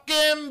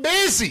fucking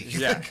busy.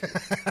 Yeah.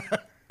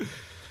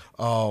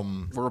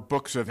 For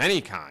books of any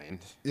kind.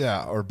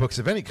 Yeah, or books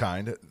of any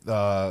kind.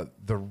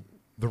 The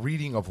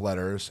reading of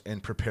letters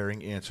and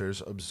preparing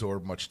answers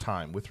absorb much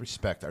time. With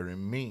respect, I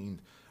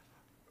remain,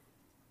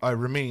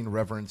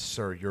 Reverend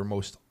Sir, your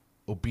most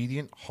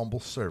obedient, humble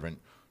servant,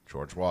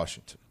 George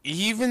Washington.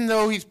 Even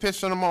though he's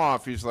pissing him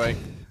off, he's like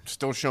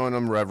still showing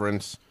him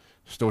reverence,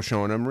 still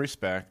showing him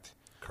respect.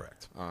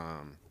 Correct.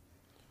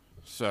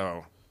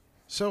 So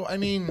I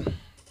mean,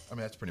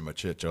 that's pretty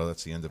much it, Joe.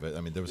 That's the end of it.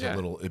 I mean, there was a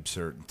little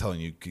insert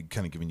telling you,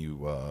 kind of giving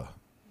you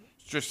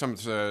just some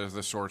of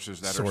the sources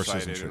that are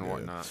cited and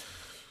whatnot.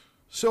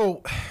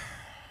 So,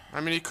 I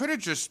mean, he could have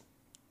just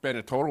been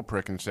a total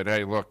prick and said,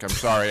 "Hey, look, I'm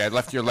sorry, I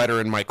left your letter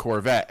in my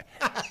Corvette."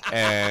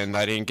 and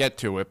I didn't get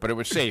to it, but it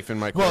was safe in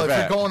my Well,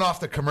 Corvette. if you're going off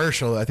the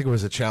commercial, I think it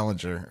was a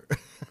Challenger.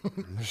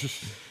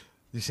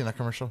 You seen that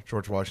commercial?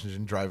 George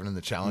Washington driving in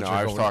the Challenger? No,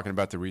 I was talking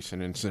about the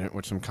recent incident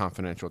with some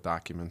confidential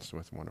documents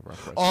with one of our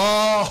presidents.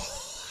 Oh!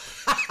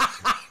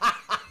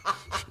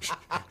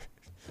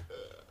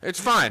 It's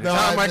fine. No,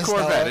 It's not I my missed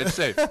Corvette. that. It's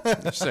safe.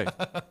 It's safe.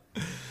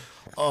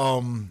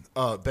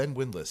 Ben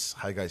Windless.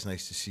 Hi, guys.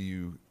 Nice to see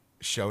you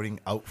shouting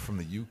out from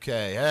the UK.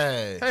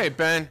 Hey. Hey,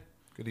 Ben.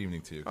 Good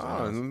evening to you.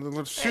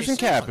 Susan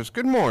Kappas.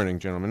 Good morning,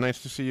 gentlemen.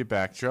 Nice to see you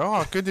back, Joe.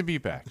 Oh, good to be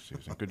back,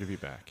 Susan. Good to be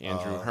back.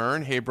 Andrew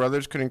Hearn. Hey,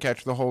 brothers. Couldn't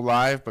catch the whole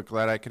live, but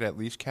glad I could at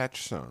least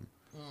catch some.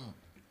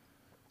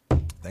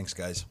 Thanks,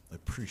 guys. I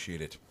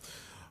appreciate it.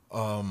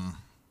 So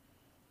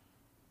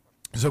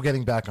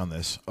getting back on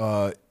this,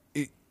 I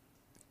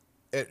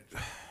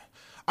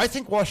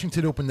think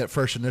Washington opened that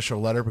first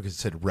initial letter because it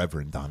said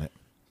Reverend on it.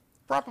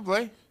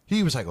 Probably.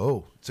 He was like,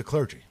 "Oh, it's a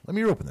clergy. Let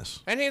me open this."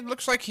 And it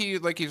looks like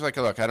he's like,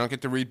 look, I don't get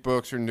to read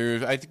books or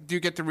news. I do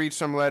get to read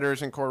some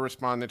letters and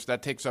correspondence.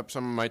 That takes up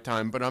some of my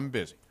time, but I'm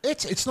busy.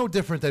 It's no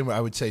different than what I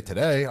would say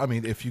today. I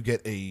mean, if you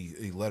get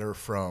a letter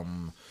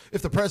from,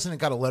 if the president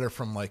got a letter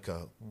from like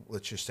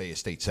let's just say a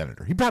state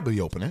senator, he'd probably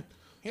open it.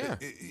 Yeah,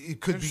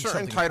 it could There's be a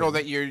certain something title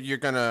important. that you're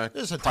gonna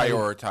There's a title.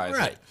 prioritize.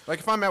 Right. It. Like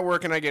if I'm at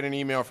work and I get an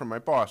email from my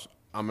boss,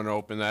 I'm gonna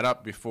open that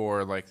up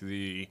before like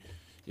the,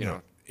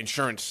 know,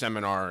 insurance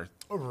seminar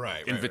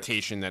Right,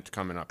 invitation that's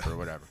coming up or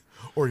whatever.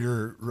 Or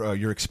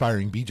your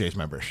expiring BJ's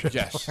membership.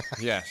 Yes.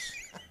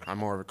 I'm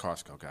more of a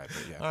Costco guy,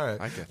 but yeah. All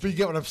right. I get But you. you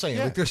get what I'm saying.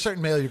 Yeah. Like there's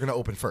certain mail you're going to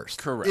open first.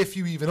 Correct. If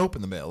you even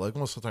open the mail. Like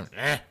most of the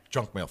time,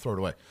 junk mail, throw it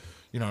away.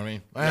 You know what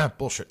I mean?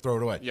 Bullshit, throw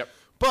it away. Yep.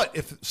 But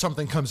if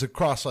something comes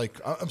across, like,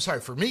 I'm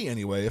sorry, for me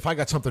anyway, if I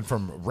got something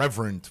from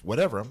Reverend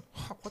whatever,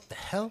 what the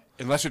hell?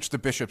 Unless it's the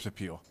bishop's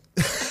appeal.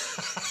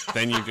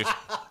 Then you just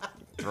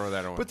throw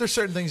that away. But there's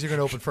certain things you're going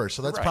to open first.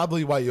 So that's Right.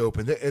 probably why you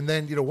opened it. And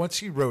then, once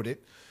he wrote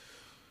it,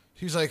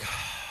 he was like,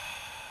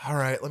 all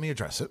right, let me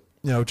address it.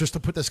 Just to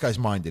put this guy's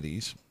mind at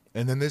ease.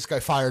 And then this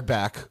guy fired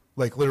back,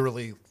 like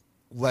literally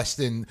less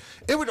than,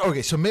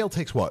 okay, so mail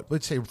takes what?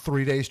 Let's say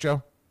 3 days,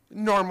 Joe?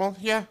 Normal,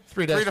 yeah.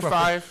 3 days. 3 to roughly.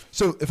 5.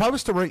 So if I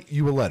was to write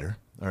you a letter,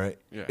 all right,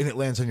 Yeah. and it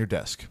lands on your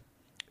desk,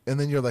 and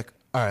then you're like,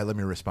 all right, let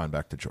me respond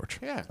back to George.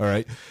 Yeah. All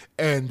right.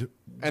 And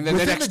And then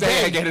the within next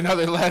day I get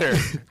another letter.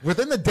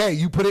 within the day,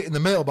 you put it in the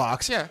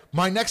mailbox. Yeah.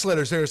 My next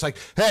letter's there. It's like,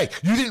 hey,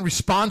 you didn't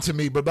respond to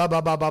me, blah, blah,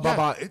 blah, blah, blah, Yeah.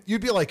 blah.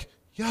 You'd be like,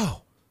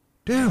 yo,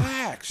 dude.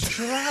 Relax,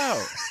 chill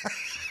out.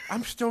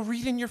 I'm still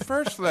reading your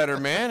first letter,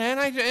 man, and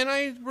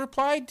I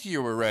replied to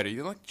you already.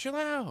 You're like, chill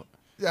out.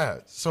 Yeah.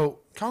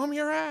 So, Calm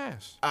your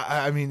ass.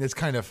 I mean, it's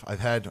kind of,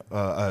 I've had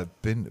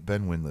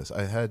Ben Windless.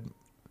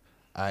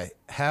 I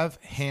have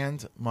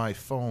hand my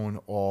phone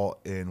all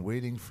in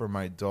waiting for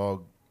my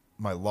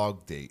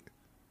log date.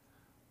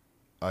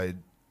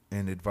 And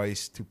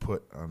advice to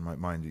put on my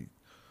mind.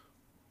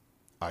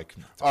 I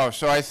can. Oh,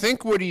 so I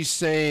think what he's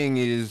saying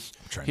is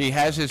he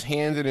has his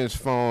hand in his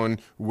phone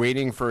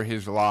waiting for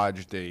his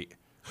lodge date.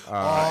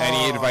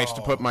 Any advice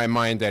to put my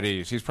mind at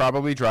ease? He's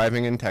probably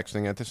driving and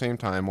texting at the same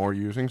time or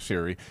using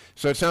Siri.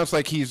 So it sounds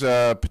like he's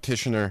a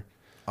petitioner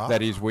that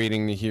he's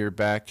waiting to hear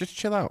back. Just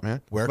chill out,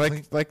 man. Wear like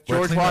clean- like wear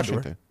George clean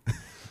Washington.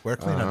 Wear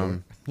clean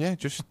underwear. Yeah,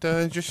 just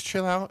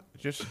chill out.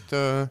 Just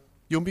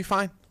you'll be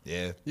fine.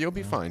 Yeah. You'll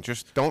be fine.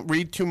 Just don't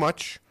read too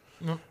much.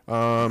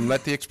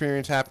 Let the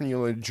experience happen.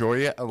 You'll enjoy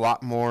it a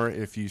lot more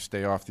if you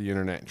stay off the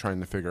internet and trying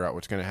to figure out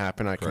what's going to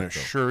happen. I can Correct.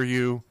 assure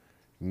you,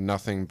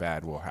 nothing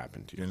bad will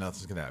happen to you.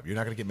 Nothing's going to happen. You're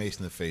not going to get maced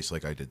in the face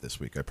like I did this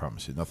week. I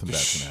promise you. Nothing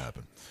bad's going to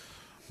happen.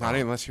 Not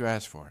unless you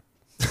ask for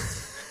it.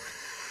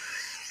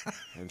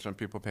 And some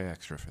people pay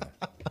extra for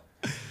that.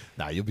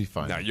 Nah, you'll be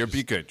fine. No, you'll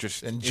be good.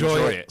 Just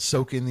Enjoy it.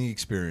 Soak in the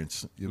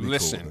experience. You'll be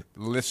Listen,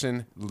 cool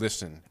listen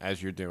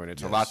as you're doing it.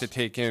 It's a Yes. lot to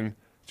take in.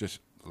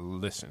 Just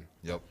listen.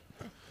 Yep.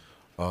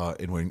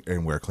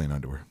 And wear clean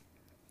underwear.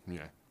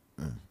 Yeah.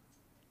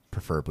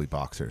 Preferably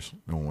boxers.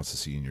 No one wants to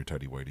see you in your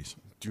tidy whities.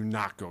 Do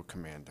not go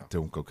commando.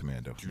 Don't go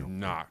commando. Do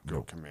not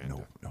go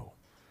commando. No.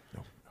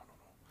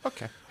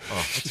 Okay.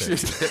 Oh, that's it.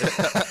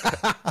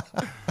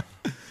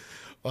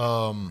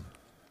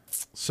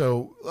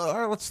 So all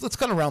right, let's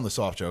kind of round this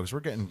off, Joe, because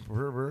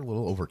we're a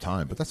little over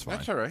time, but that's fine.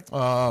 That's all right.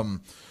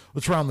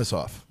 Let's round this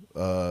off.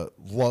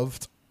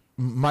 Loved.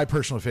 My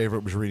personal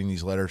favorite was reading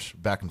these letters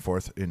back and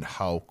forth and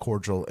how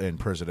cordial and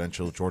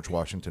presidential George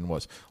Washington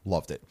was.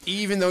 Loved it.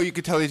 Even though you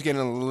could tell he's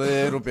getting a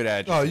little bit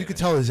agitated. Oh, you could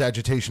tell his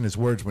agitation, his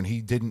words, when he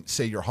didn't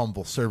say your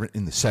humble servant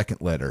in the second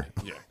letter.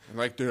 Yeah.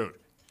 Like, dude.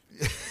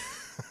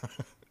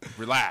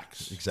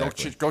 Relax.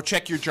 Exactly. Go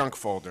check your junk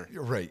folder.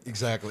 You're right,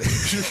 exactly.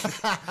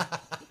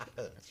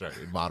 That's right.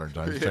 In modern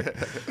times,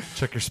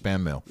 check your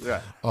spam mail.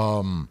 Yeah.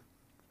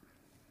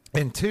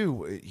 And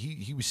two,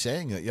 he was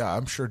saying that, yeah,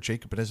 I'm sure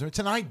Jacobinism, it's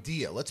an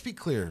idea. Let's be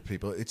clear,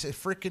 people. It's a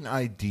freaking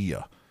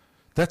idea.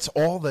 That's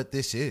all that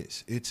this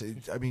is.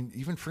 I mean,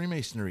 even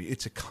Freemasonry,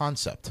 it's a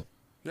concept.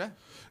 Yeah.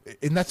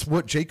 And that's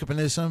what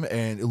Jacobinism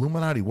and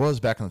Illuminati was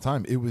back in the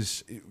time. It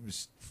was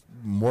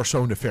more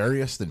so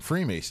nefarious than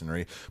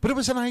Freemasonry, but it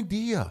was an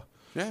idea.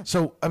 Yeah.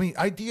 So, I mean,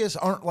 ideas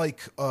aren't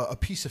like a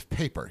piece of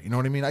paper. You know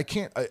what I mean?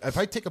 If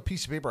I take a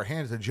piece of paper, I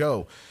hand it to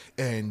Joe,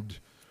 and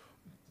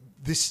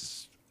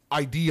this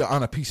idea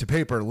on a piece of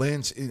paper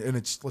lands and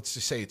it's, let's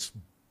just say it's,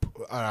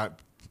 I'm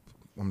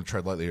going to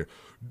tread lightly here,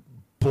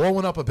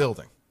 blowing up a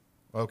building.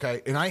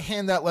 Okay. And I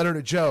hand that letter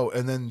to Joe,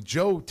 and then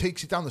Joe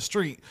takes it down the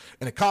street,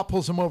 and a cop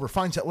pulls him over,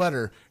 finds that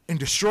letter, and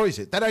destroys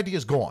it. That idea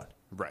is gone.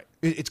 Right.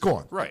 It's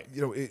gone. Right.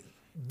 You know,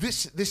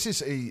 this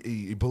is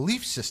a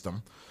belief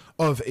system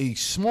of a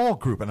small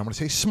group, and I'm going to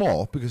say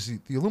small because the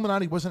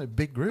Illuminati wasn't a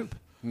big group.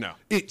 No.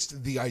 It's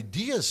the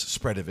ideas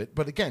spread of it,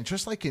 but again,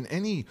 just like in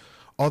any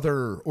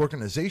other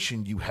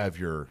organization, you have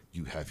your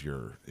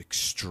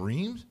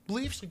extreme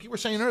beliefs, like you were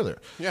saying earlier.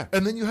 Yeah.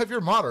 And then you have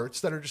your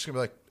moderates that are just going to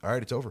be like, all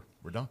right, it's over.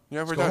 We're done. Yeah,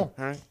 Let's we're go done. home.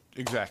 All right.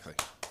 Exactly.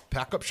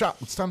 Pack up shop.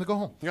 It's time to go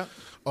home. Yeah.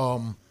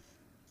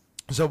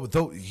 So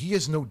though he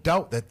has no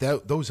doubt that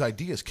those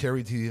ideas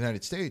carried to the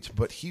United States,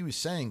 but he was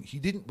saying he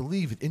didn't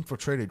believe it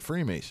infiltrated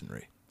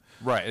Freemasonry.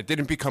 Right. It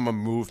didn't become a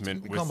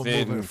movement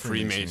within of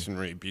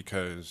Freemasonry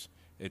because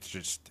it's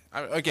just,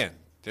 again,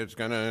 there's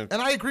going to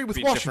And I agree with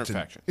be Washington.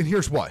 different factions. And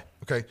here's why.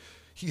 Okay.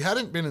 He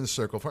hadn't been in the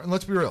circle for, and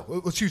let's be real.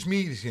 Let's use me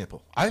as an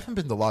example. I haven't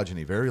been to lodge in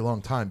a very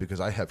long time because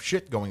I have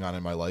shit going on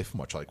in my life,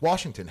 much like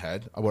Washington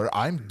had, where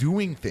I'm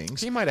doing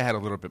things. He might have had a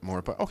little bit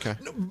more, but okay.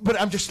 No, but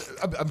I'm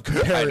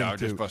comparing. I know,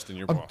 just busting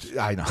your balls.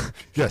 I know.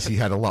 Yes, he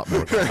had a lot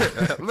more.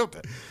 A little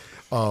bit.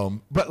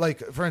 But like,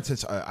 for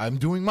instance, I'm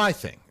doing my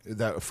thing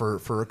that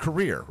for a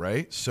career,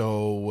 right?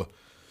 So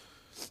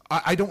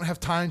I don't have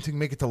time to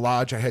make it to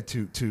lodge. I had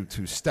to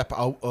step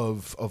out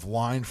of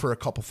line for a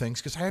couple things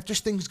because I have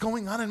just things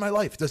going on in my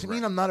life. It doesn't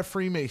mean I'm not a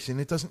Freemason.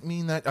 It doesn't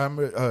mean that I'm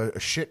a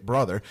shit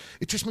brother.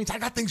 It just means I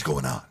got things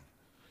going on.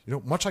 You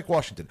know, much like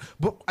Washington.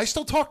 But I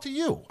still talk to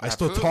you. I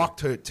Absolutely. still talk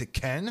to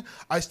Ken.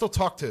 I still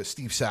talk to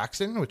Steve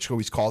Saxton, which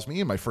always calls me,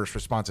 and my first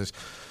response is,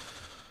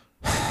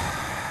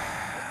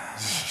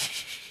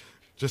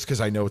 just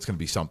because I know it's going to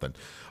be something.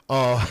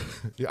 I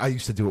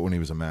used to do it when he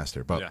was a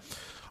master. But,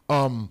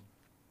 Yeah.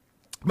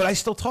 but I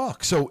still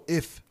talk. So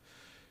if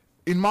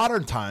in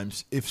modern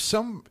times, if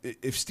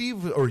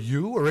Steve or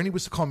you or anyone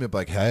was to call me up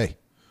like, hey,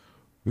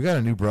 we got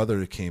a new brother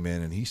that came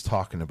in and he's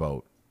talking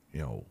about, you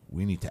know,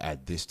 we need to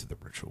add this to the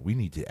ritual. We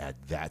need to add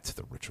that to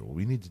the ritual.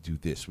 We need to do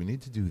this. We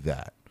need to do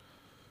that.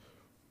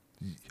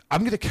 I'm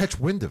going to catch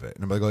wind of it.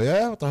 And I'm going to go,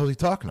 yeah, what the hell is he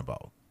talking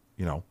about?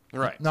 You know?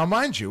 Right. Now,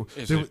 mind you.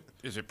 Is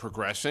it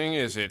progressing?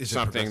 Is it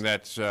something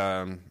that's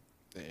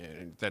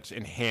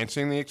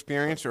enhancing the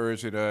experience? Or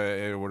is it,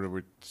 what do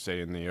we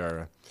say in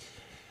the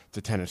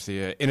tennis,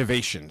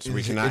 innovations?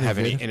 We cannot have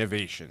any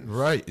innovations.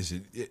 Right. Is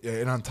it,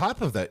 and on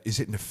top of that, is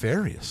it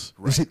nefarious?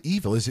 Right. Is it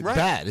evil? Is it Right.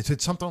 bad? Is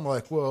it something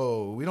like,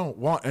 whoa, we don't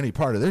want any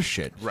part of this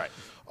shit? Right.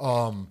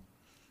 On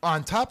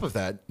top of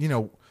that, you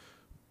know,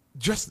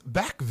 just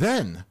back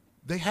then,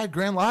 they had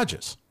Grand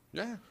Lodges.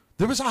 Yeah.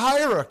 There was a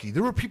hierarchy.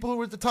 There were people who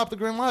were at the top of the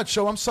Grand Lodge.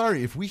 So I'm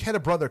sorry, if we had a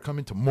brother come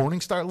into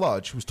Morningstar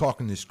Lodge who's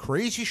talking this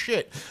crazy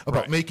shit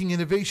about Right. making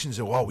innovations,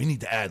 and, well, we need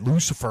to add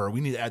Lucifer,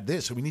 we need to add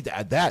this, and we need to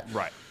add that.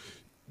 Right.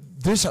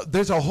 There's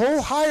a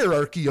whole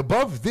hierarchy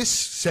above this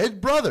said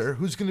brother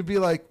who's going to be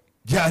like,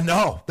 yeah,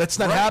 no, that's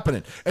not Right.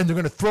 happening. And they're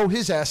going to throw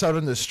his ass out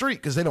on the street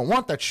because they don't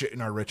want that shit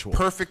in our ritual.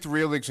 Perfect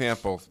real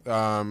example.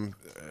 A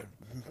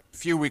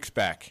few weeks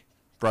back,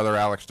 Brother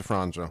Alex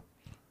DeFranzo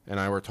and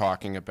I were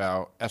talking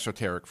about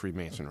esoteric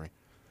Freemasonry.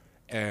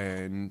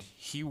 And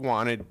he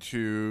wanted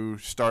to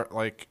start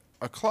like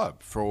a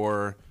club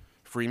for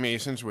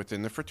Freemasons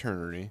within the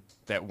fraternity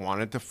that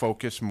wanted to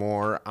focus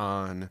more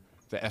on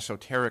the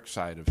esoteric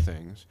side of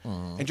things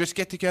and just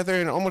get together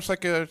and almost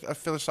like a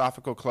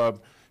philosophical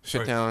club, sit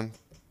Right. down,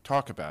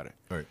 talk about it.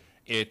 Right.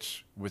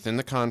 It's within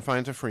the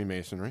confines of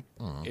Freemasonry.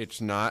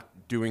 It's not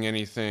doing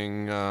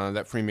anything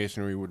that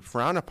Freemasonry would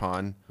frown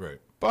upon. Right.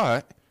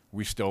 But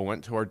we still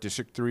went to our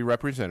District 3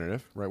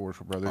 representative, right,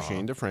 Worship Brother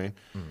Shane Dufresne,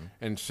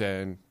 and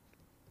said,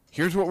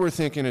 here's what we're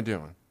thinking of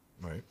doing.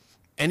 Right.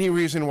 Any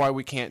reason why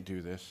we can't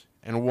do this?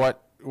 And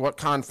what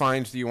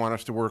confines do you want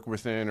us to work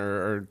within?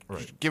 Or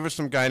Right. give us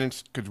some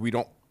guidance because we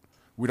don't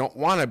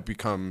want to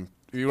become,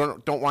 we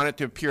don't want it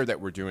to appear that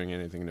we're doing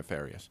anything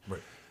nefarious.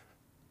 Right.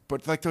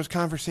 But like those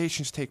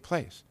conversations take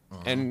place.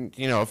 And,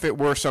 you know, if it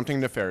were something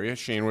nefarious,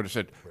 Shane would have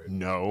said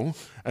no.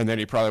 And then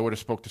he probably would have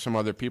spoke to some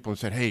other people and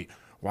said, hey,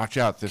 watch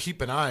out. This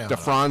Keep an eye on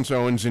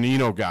DeFranzo and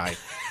Zanino guy.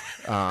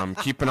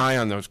 Keep an eye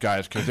on those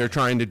guys because they're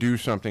trying to do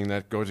something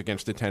that goes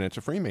against the tenets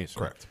of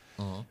Freemasonry. Correct.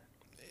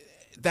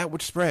 That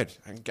would spread.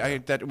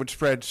 That would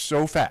spread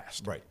so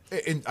fast. Right.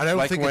 And I don't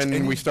Like think when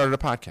it's we started a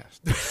podcast.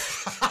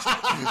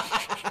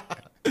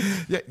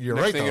 Yeah, you're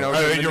Next right. thing you though. know,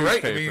 it's in the You're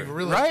right. I newspaper. mean,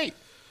 really. Right.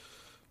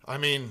 I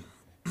mean,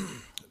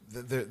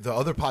 the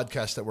other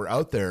podcasts that were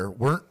out there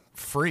weren't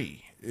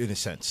free in a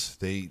sense.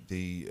 They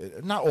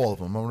not all of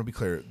them. I want to be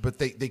clear, but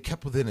they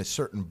kept within a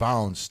certain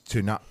bounds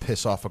to not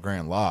piss off a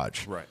Grand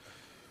Lodge. Right.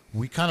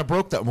 We kind of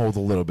broke that mold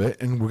a little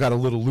bit, and we got a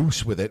little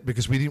loose with it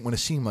because we didn't want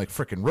to seem like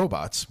freaking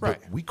robots. Right.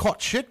 But we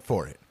caught shit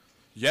for it.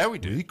 Yeah, we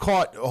did. We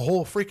caught a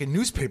whole freaking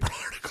newspaper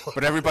article.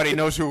 But everybody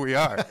knows who we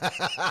are.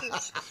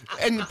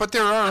 But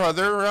there are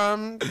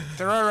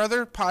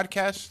other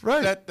podcasts.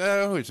 Right.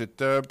 That who is it?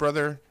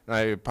 Brother. I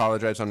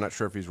apologize. I'm not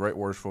sure if he's right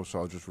worshipful, so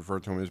I'll just refer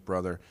to him as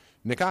brother.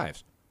 Nick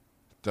Ives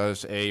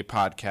does a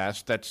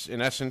podcast that's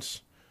in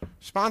essence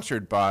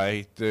sponsored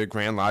by the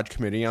Grand Lodge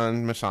Committee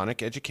on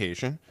Masonic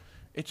Education.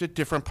 It's a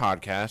different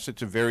podcast.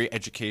 It's a very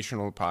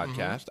educational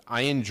podcast.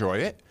 I enjoy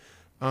it.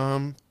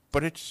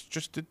 But it's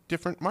just a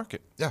different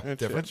market. Yeah, it's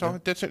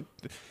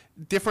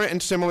different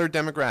and similar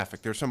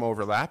demographic. There's some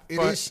overlap.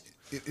 It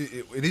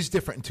is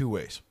different in two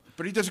ways.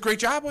 But he does a great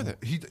job with it.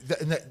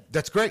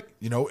 That's great.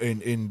 You know,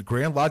 in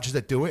Grand Lodges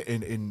that do it,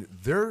 and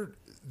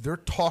they're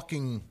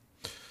talking.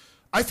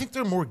 I think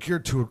they're more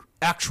geared to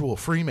actual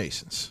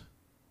Freemasons.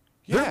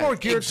 Yeah, they're more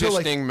geared to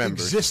like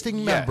members.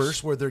 Existing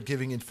members, where they're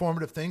giving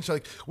informative things.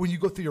 Like when you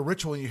go through your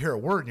ritual and you hear a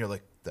word, and you're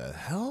like, "The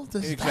hell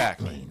does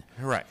that mean?"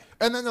 Right.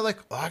 And then they're like,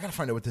 "Oh, I got to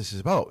find out what this is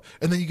about."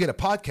 And then you get a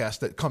podcast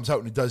that comes out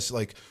and it does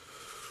like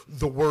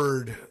the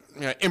word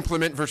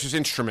implement versus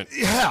instrument.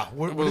 Yeah,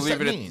 what does that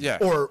mean? Yeah.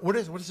 Or what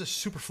is this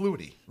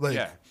superfluity? Like,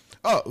 yeah.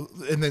 Oh,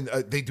 and then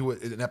they do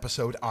an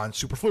episode on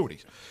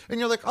superfluities, and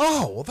you're like,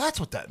 "Oh, well, that's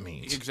what that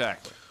means."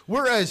 Exactly.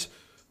 Whereas,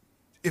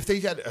 if they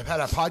had a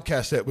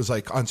podcast that was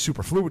like on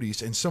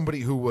superfluities, and somebody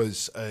who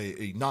was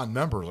a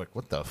non-member was like,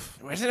 "What the?"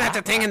 Isn't that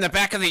the thing in the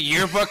back of the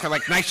yearbook? Or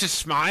like nicest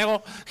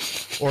smile?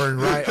 Or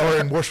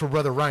in Worshipful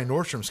Brother Ryan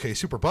Nordstrom's case,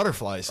 super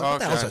butterflies. Like, what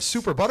the hell is a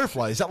super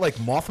butterfly? Is that like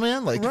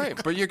Mothman? Like,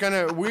 right? But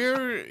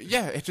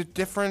it's a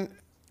different.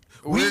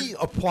 We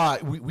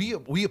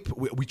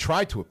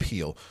try to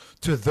appeal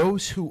to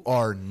those who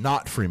are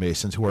not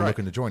Freemasons who are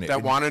looking to join it.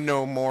 That want to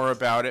know more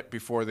about it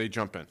before they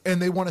jump in. And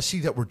they want to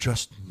see that we're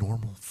just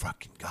normal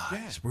fucking guys.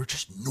 Yeah. We're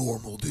just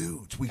normal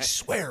dudes. We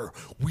swear.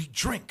 We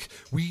drink.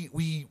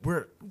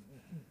 We're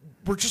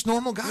just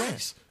normal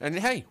guys. Yeah. And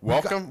hey,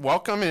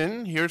 welcome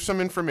in. Here's some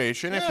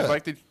information. If you'd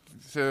like to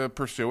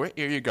pursue it,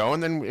 here you go.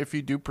 And then if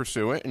you do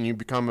pursue it and you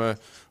become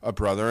a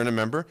brother and a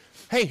member,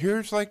 hey,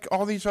 here's like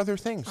all these other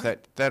things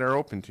that are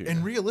open to you.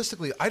 And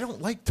realistically, I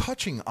don't like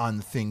touching on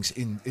things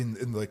in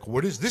like,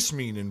 what does this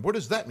mean and what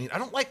does that mean? I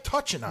don't like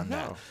touching on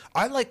that.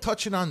 I like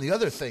touching on the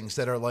other things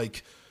that are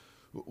like,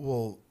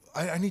 well,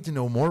 I need to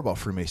know more about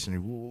Freemasonry.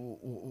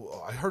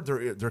 I heard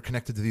they're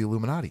connected to the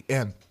Illuminati.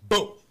 And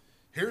boom,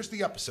 here's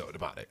the episode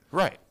about it.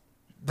 Right.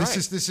 This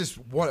is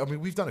what I mean.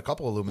 We've done a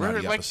couple of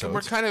Illuminati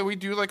episodes. We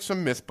do like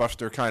some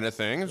MythBuster kind of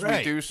things. Right.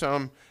 We do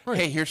some. Right.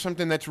 Hey, here's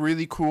something that's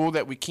really cool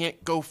that we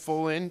can't go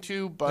full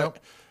into, but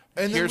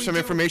And here's some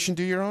information.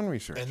 Do your own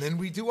research. And then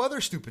we do other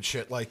stupid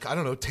shit like, I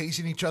don't know,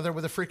 tasing each other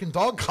with a freaking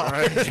dog collar.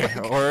 Right, yeah.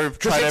 Or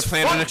try to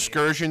plan an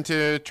excursion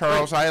to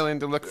Charles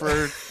Island to look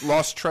for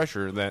lost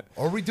treasure.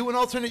 Or we do an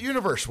alternate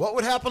universe. What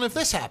would happen if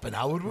this happened?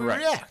 How would we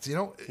react? You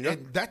know, yep.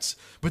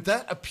 But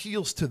that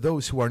appeals to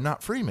those who are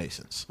not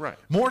Freemasons. Right.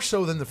 More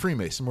so than the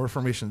Freemasons. More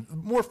Freemasons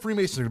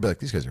are going to be like,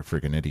 these guys are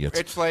freaking idiots.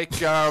 It's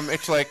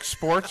like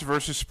sports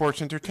versus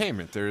sports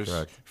entertainment. There's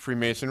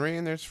Freemasonry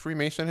and there's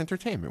Freemason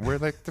entertainment. We're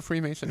like the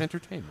Freemason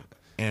entertainment.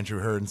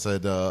 Andrew Hearn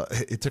said,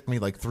 it took me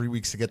like 3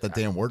 weeks to get the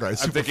damn word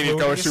right. I'm thinking he'd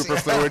go with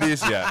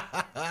superfluities, yeah.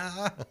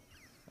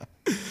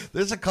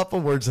 There's a couple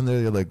words in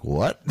there you're like,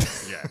 what?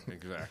 Yeah,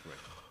 exactly.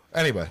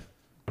 Anyway,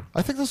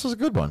 I think this was a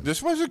good one.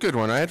 This was a good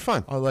one. I had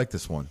fun. I like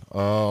this one.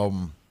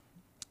 We'll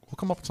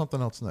come up with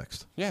something else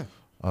next. Yeah.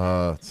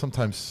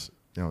 Sometimes,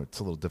 it's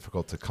a little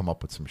difficult to come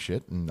up with some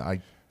shit, and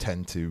I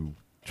tend to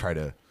try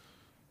to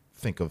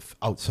think of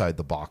outside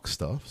the box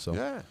stuff. So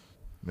yeah.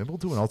 Maybe we'll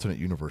do an alternate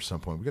universe at some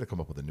point. We got to come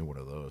up with a new one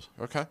of those.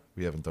 Okay.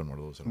 We haven't done one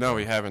of those in a while. while.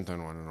 We haven't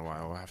done one in a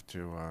while. We'll have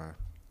to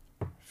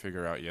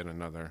figure out yet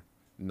another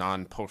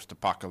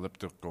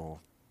non-post-apocalyptical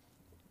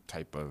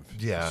type of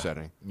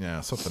setting.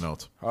 Yeah, something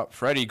else.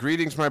 Freddie,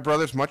 greetings, my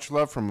brothers. Much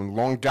love from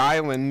Long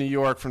Island, New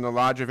York, from the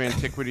Lodge of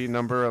Antiquity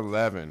number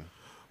 11.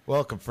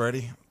 Welcome,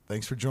 Freddie.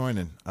 Thanks for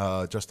joining.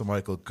 Justin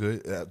Michael,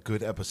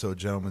 good episode,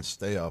 gentlemen.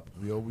 Stay up.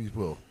 We always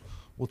will.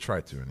 We'll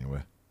try to anyway.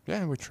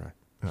 Yeah, we try.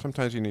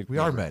 Sometimes you need... We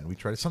are men. We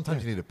try.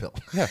 Sometimes you need a pill.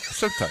 Yeah,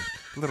 sometimes.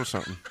 A little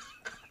something.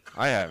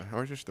 I haven't.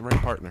 Or just the right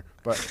partner.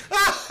 But...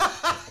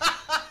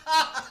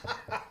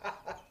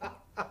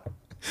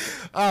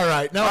 All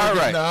right.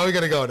 Now we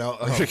got to go now.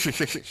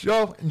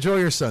 Joe, enjoy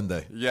your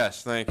Sunday.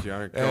 Yes, thank you.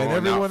 I'm and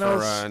everyone out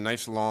for else, a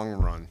nice long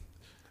run.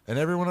 And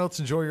everyone else,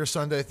 enjoy your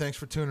Sunday. Thanks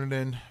for tuning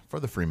in for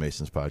the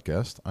Freemasons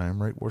podcast. I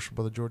am Right Worshipful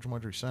Brother George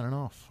Mudry signing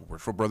off.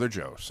 Worshipful Brother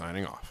Joe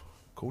signing off.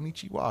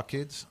 Konnichiwa,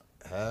 kids.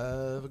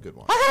 Have a good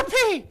one. I got to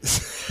pee!